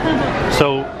 Yeah.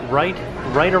 So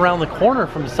right around the corner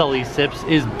from Sully's Sips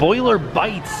is Boiler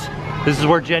Bites. This is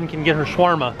where Jen can get her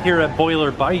shawarma. Here at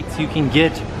Boiler Bites, you can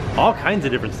get all kinds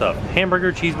of different stuff.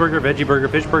 Hamburger, cheeseburger, veggie burger,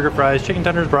 fish burger, fries, chicken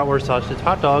tenders, bratwurst, sausage,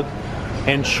 hot dog,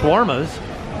 and shawarmas.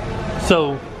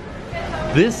 So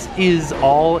this is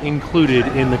all included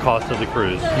in the cost of the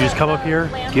cruise. You just come up here,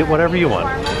 get whatever you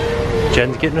want.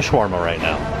 Jen's getting a shawarma right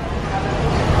now.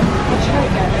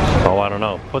 Oh, I don't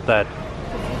know. Put that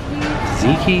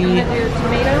tzatziki.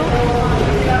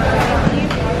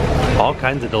 All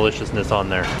kinds of deliciousness on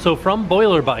there. So from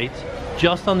Boiler Bites,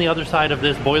 just on the other side of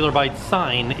this Boiler Bites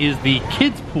sign is the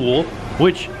kids pool,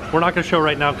 which we're not going to show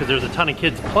right now because there's a ton of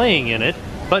kids playing in it,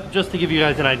 but just to give you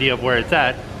guys an idea of where it's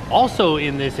at. Also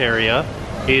in this area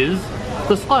is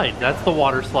the slide. That's the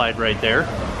water slide right there.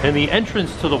 And the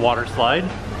entrance to the water slide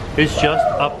is just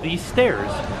up these stairs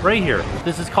right here.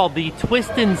 This is called the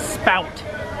Twist and Spout.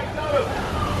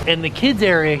 And the kids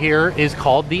area here is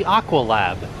called the Aqua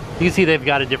Lab. You can see they've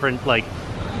got a different like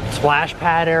splash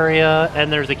pad area,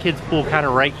 and there's a kids pool kind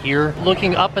of right here.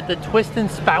 Looking up at the Twist and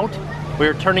Spout,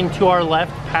 we're turning to our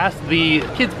left past the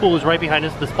kids pool is right behind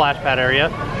us, the splash pad area.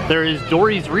 There is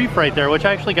Dory's Reef right there, which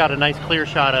I actually got a nice clear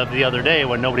shot of the other day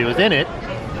when nobody was in it.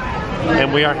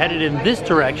 And we are headed in this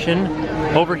direction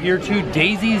over here to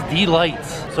Daisy's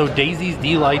Delights. So Daisy's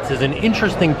Delights is an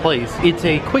interesting place. It's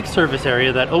a quick service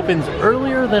area that opens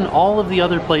earlier than all of the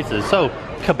other places. So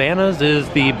Cabanas is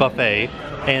the buffet,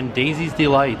 and Daisy's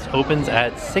Delights opens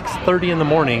at 6:30 in the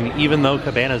morning, even though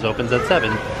Cabanas opens at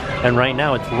 7. And right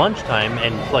now it's lunchtime,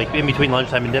 and like in between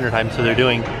lunchtime and dinner time, so they're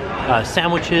doing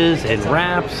sandwiches and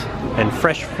wraps and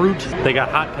fresh fruit. They got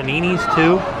hot paninis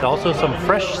too. Also some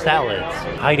fresh salads.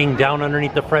 Hiding down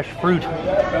underneath the fresh fruit,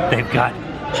 they've got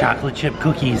chocolate chip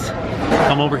cookies.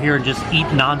 Come over here and just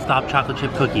eat non-stop chocolate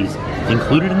chip cookies,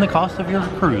 included in the cost of your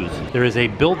cruise. There is a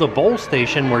Build-A-Bowl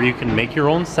station where you can make your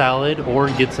own salad or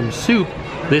get some soup.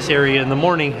 This area in the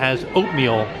morning has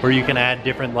oatmeal where you can add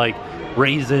different like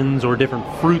raisins or different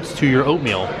fruits to your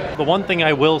oatmeal. The one thing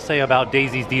I will say about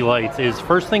Daisy's Delights is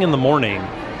first thing in the morning,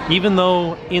 even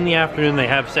though in the afternoon they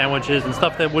have sandwiches and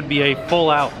stuff that would be a full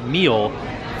out meal,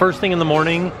 first thing in the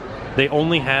morning they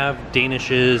only have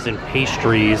danishes and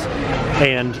pastries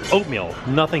and oatmeal.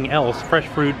 Nothing else. Fresh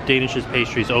fruit, danishes,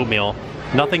 pastries, oatmeal.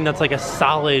 Nothing that's like a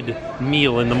solid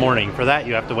meal in the morning. For that,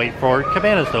 you have to wait for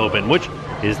Cabanas to open, which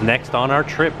is next on our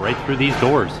trip, right through these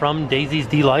doors. From Daisy's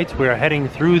Delights, we're heading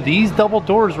through these double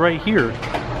doors right here,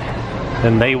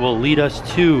 and they will lead us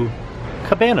to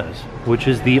Cabanas, which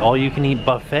is the all-you-can-eat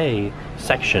buffet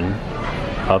section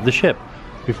of the ship.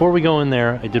 Before we go in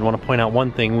there, I did want to point out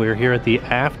one thing. We're here at the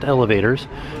aft elevators,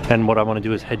 and what I want to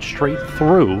do is head straight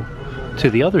through to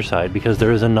the other side, because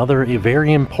there is another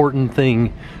very important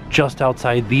thing just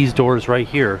outside these doors right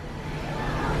here,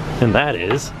 and that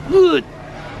is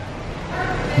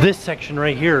this section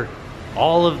right here.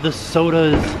 All of the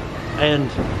sodas and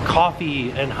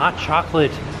coffee and hot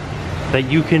chocolate that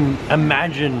you can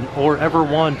imagine or ever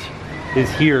want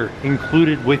is here,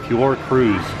 included with your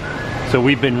cruise. So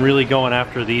we've been really going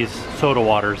after these soda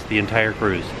waters the entire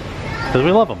cruise, because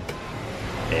we love them.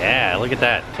 Yeah, look at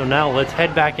that. So now let's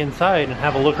head back inside and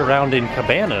have a look around in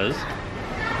Cabanas.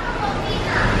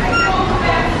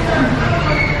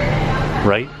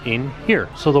 Right in here.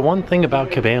 So the one thing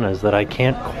about Cabanas that I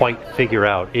can't quite figure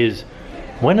out is,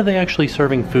 when are they actually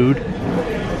serving food?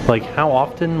 Like, how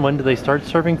often? When do they start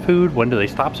serving food? When do they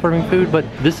stop serving food? But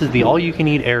this is the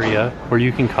all-you-can-eat area where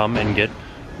you can come and get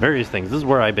various things. This is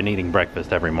where I've been eating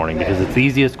breakfast every morning because it's the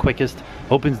easiest, quickest,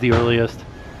 opens the earliest.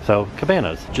 So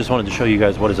Cabanas. Just wanted to show you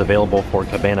guys what is available for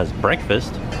Cabanas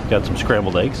breakfast. Got some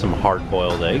scrambled eggs, some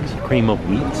hard-boiled eggs, cream of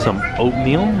wheat, some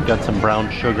oatmeal, got some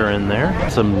brown sugar in there,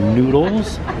 some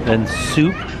noodles and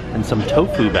soup, and some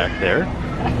tofu back there,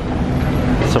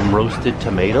 some roasted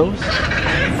tomatoes,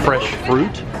 fresh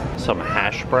fruit, some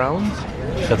hash browns,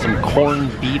 got some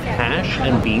corned beef hash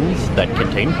and beans that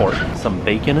contain pork, some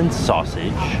bacon and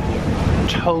sausage,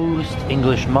 toast,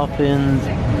 English muffins,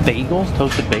 bagels,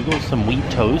 toasted bagels, some wheat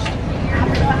toast,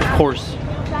 of course,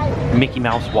 Mickey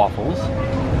Mouse waffles,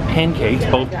 pancakes,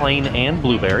 both plain and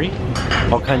blueberry,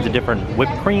 all kinds of different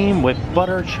whipped cream, whipped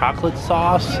butter, chocolate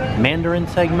sauce, mandarin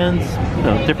segments, you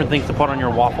know, different things to put on your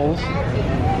waffles,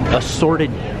 assorted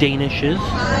danishes,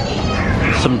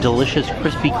 some delicious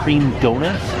Krispy Kreme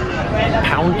donuts,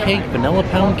 pound cake, vanilla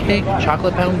pound cake,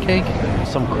 chocolate pound cake,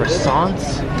 some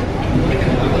croissants,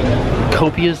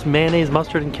 copious mayonnaise,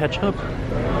 mustard, and ketchup,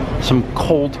 some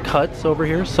cold cuts over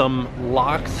here, some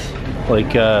lox,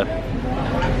 like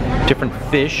different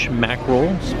fish,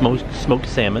 mackerel, smoked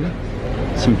salmon,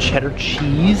 some cheddar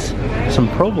cheese, some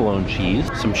provolone cheese,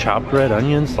 some chopped red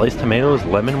onions, sliced tomatoes,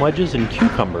 lemon wedges, and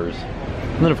cucumbers.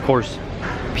 And then of course,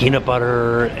 peanut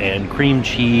butter and cream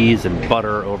cheese and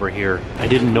butter over here. I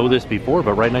didn't know this before,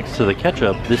 but right next to the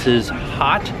ketchup, this is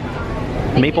hot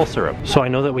maple syrup. So I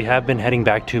know that we have been heading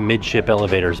back to midship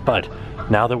elevators, but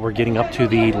now that we're getting up to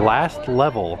the last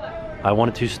level, I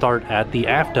wanted to start at the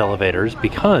aft elevators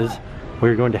because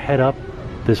we're going to head up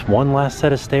this one last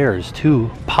set of stairs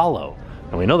to Palo.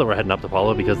 And we know that we're heading up to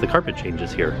Palo because the carpet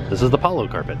changes here. This is the Palo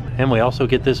carpet. And we also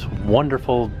get this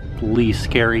wonderfully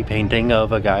scary painting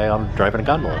of a guy driving a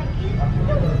gondola.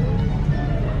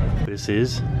 This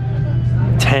is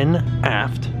 10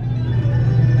 aft,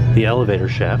 the elevator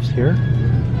shafts here.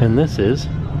 And this is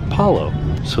Palo.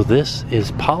 So this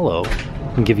is Palo.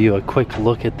 I'll give you a quick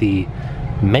look at the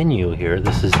menu here.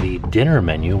 This is the dinner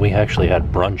menu. We actually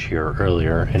had brunch here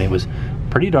earlier and it was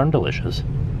pretty darn delicious.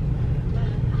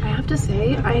 I have to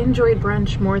say, I enjoyed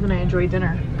brunch more than I enjoyed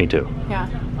dinner. Me too. Yeah.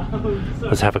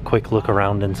 Let's have a quick look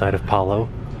around inside of Palo.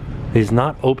 It's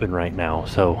not open right now,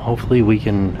 so hopefully we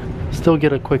can still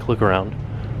get a quick look around.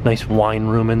 Nice wine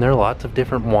room in there, lots of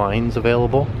different wines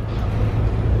available.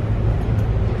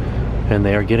 And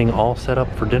they are getting all set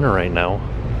up for dinner right now.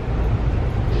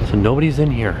 So nobody's in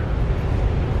here.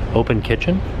 Open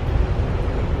kitchen.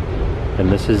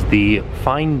 And this is the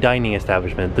fine dining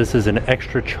establishment. This is an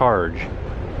extra charge.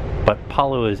 But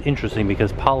Palo is interesting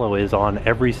because Palo is on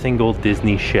every single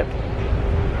Disney ship.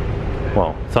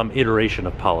 Well, some iteration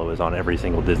of Palo is on every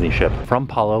single Disney ship. From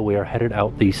Palo, we are headed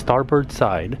out the starboard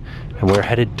side, and we're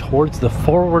headed towards the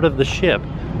forward of the ship.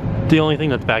 The only thing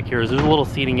that's back here is there's a little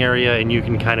seating area, and you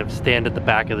can kind of stand at the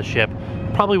back of the ship.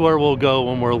 Probably where we'll go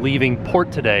when we're leaving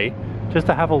port today, just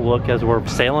to have a look as we're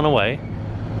sailing away.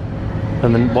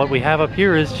 And then what we have up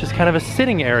here is just kind of a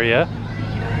sitting area.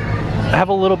 I have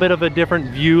a little bit of a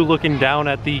different view looking down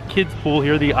at the kids pool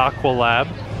here, the Aqua Lab.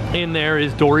 In there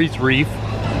is Dory's Reef,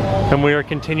 and we are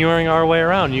continuing our way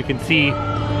around. You can see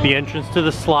the entrance to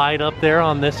the slide up there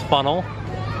on this funnel.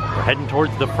 We're heading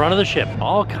towards the front of the ship.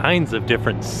 All kinds of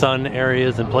different sun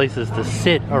areas and places to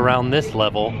sit around this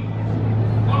level.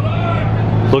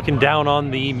 Looking down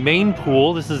on the main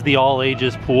pool, this is the all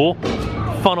ages pool.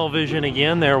 Funnel vision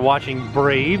again, they're watching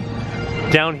Brave.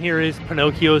 Down here is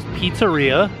Pinocchio's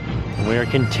Pizzeria. And we are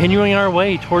continuing our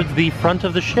way towards the front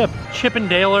of the ship. Chip and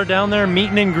Dale are down there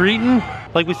meeting and greeting.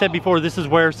 Like we said before, this is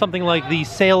where something like the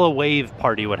Sail a Wave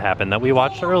party would happen that we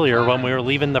watched earlier when we were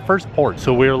leaving the first port.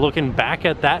 So we're looking back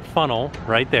at that funnel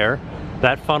right there.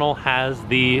 That funnel has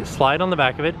the slide on the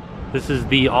back of it. This is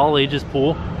the all ages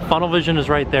pool. Funnel vision is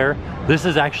right there. This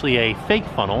is actually a fake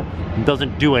funnel. It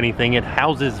doesn't do anything. It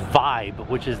houses Vibe,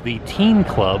 which is the teen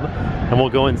club. And we'll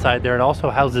go inside there. It also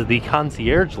houses the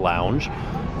concierge lounge.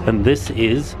 And this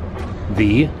is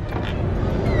the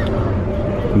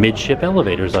midship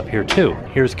elevators up here too.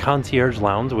 Here's concierge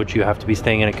lounge, which you have to be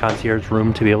staying in a concierge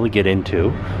room to be able to get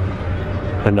into.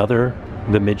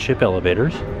 The midship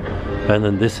elevators. And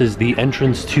then this is the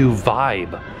entrance to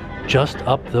Vibe, just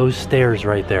up those stairs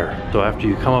right there. So after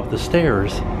you come up the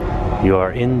stairs, you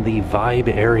are in the Vibe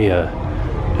area.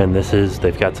 And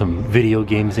they've got some video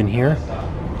games in here,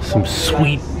 some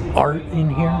sweet art in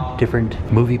here, different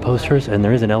movie posters, and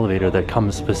there is an elevator that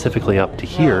comes specifically up to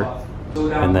here.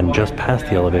 And then just past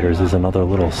the elevators is another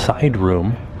little side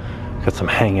room. Got some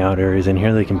hangout areas in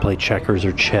here. They can play checkers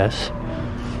or chess,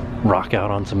 rock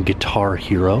out on some Guitar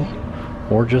Hero,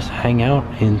 or just hang out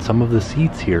in some of the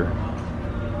seats here.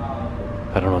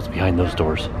 I don't know what's behind those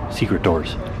doors. Secret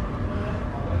doors.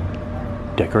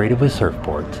 Decorated with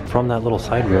surfboards. From that little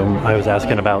side room, I was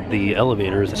asking about the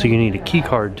elevators. So you need a key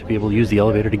card to be able to use the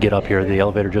elevator to get up here. The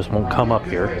elevator just won't come up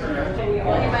here.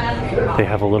 They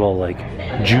have a little like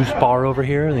juice bar over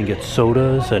here, and you get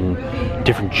sodas and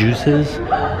different juices.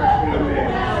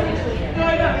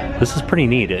 This is pretty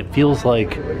neat. It feels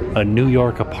like a New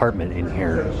York apartment in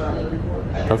here,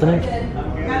 doesn't it?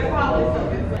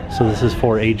 So this is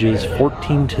for ages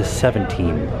 14 to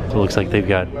 17. So it looks like they've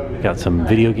got some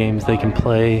video games they can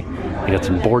play. They got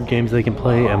some board games they can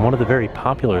play. And one of the very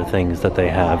popular things that they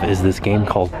have is this game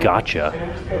called Gotcha.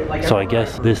 So I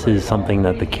guess this is something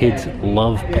that the kids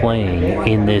love playing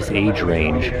in this age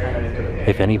range.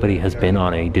 If anybody has been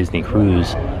on a Disney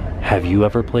cruise, have you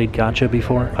ever played Gotcha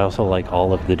before? I also like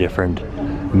all of the different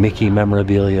Mickey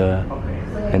memorabilia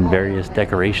and various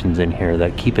decorations in here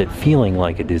that keep it feeling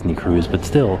like a Disney cruise, but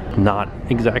still not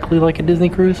exactly like a Disney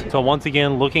cruise. So once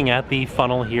again, looking at the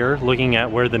funnel here, looking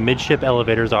at where the midship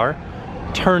elevators are,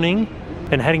 turning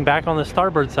and heading back on the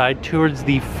starboard side towards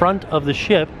the front of the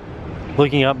ship,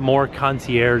 looking up more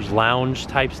concierge lounge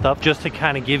type stuff, just to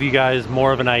kind of give you guys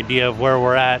more of an idea of where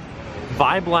we're at.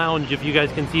 Vibe Lounge, if you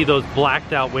guys can see those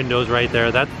blacked out windows right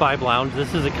there, that's Vibe Lounge.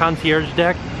 This is a concierge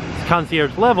deck, it's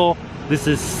concierge level. This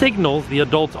is Signals, the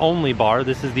adults only bar.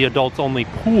 This is the adults only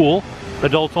pool,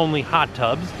 adults only hot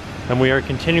tubs. And we are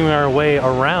continuing our way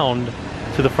around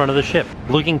to the front of the ship.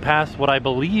 Looking past what I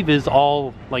believe is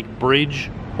all like bridge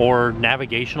or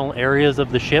navigational areas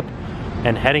of the ship,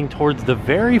 and heading towards the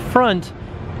very front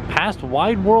past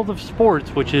Wide World of Sports,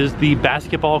 which is the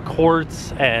basketball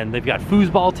courts, and they've got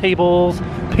foosball tables,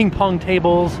 ping pong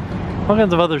tables, all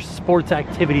kinds of other sports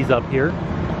activities up here.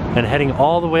 And heading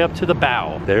all the way up to the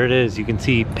bow. There it is. You can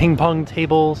see ping pong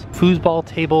tables, foosball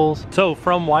tables. So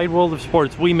from Wide World of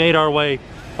Sports, we made our way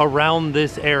around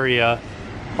this area,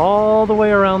 all the way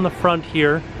around the front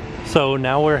here. So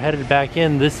now we're headed back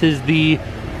in. This is the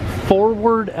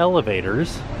forward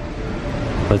elevators.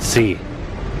 Let's see.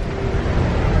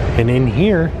 And in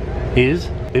here is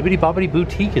Bibbidi Bobbidi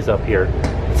Boutique is up here.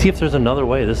 Let's see if there's another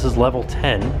way. This is level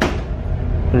 10.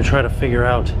 I'm gonna try to figure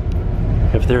out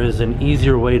if there is an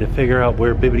easier way to figure out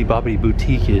where Bibbidi Bobbidi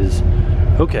Boutique is.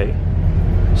 Okay,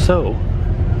 so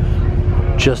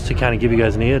just to kind of give you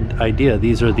guys an idea,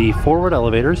 these are the forward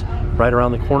elevators. Right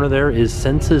around the corner there is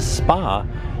Senses Spa,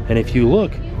 and if you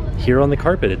look here on the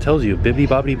carpet, it tells you Bibbidi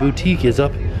Bobbidi Boutique is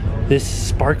up this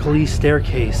sparkly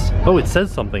staircase. Oh, it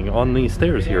says something on these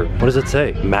stairs here. What does it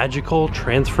say? Magical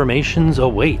transformations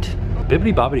await.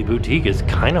 Bibbidi Bobbidi Boutique is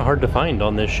kind of hard to find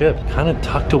on this ship. Kind of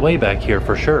tucked away back here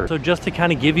for sure. So just to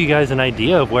kind of give you guys an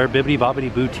idea of where Bibbidi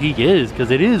Bobbidi Boutique is, because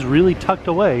it is really tucked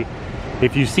away.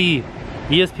 If you see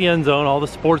ESPN Zone, all the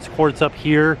sports courts up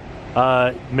here,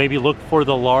 maybe look for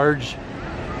the large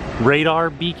radar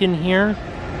beacon here.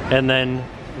 And then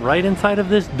right inside of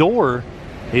this door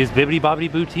is Bibbidi Bobbidi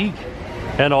Boutique.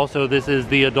 And also this is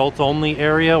the adults only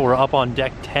area. We're up on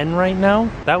deck 10 right now.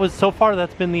 So far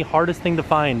that's been the hardest thing to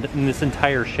find in this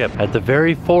entire ship. At the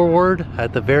very forward,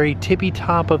 at the very tippy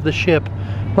top of the ship,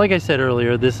 like I said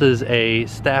earlier, this is a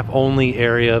staff only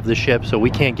area of the ship, so we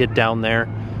can't get down there.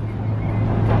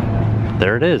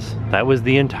 There it is. That was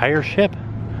the entire ship.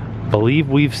 Believe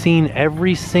we've seen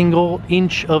every single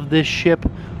inch of this ship,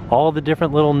 all the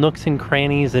different little nooks and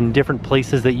crannies and different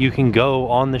places that you can go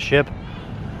on the ship.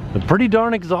 A pretty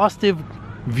darn exhaustive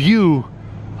view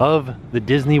of the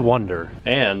Disney Wonder.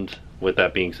 And with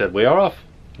that being said, we are off.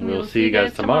 We'll see you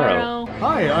guys tomorrow.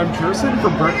 Hi, I'm Jerson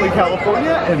from Berkeley,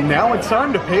 California, and now it's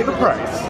time to pay the price.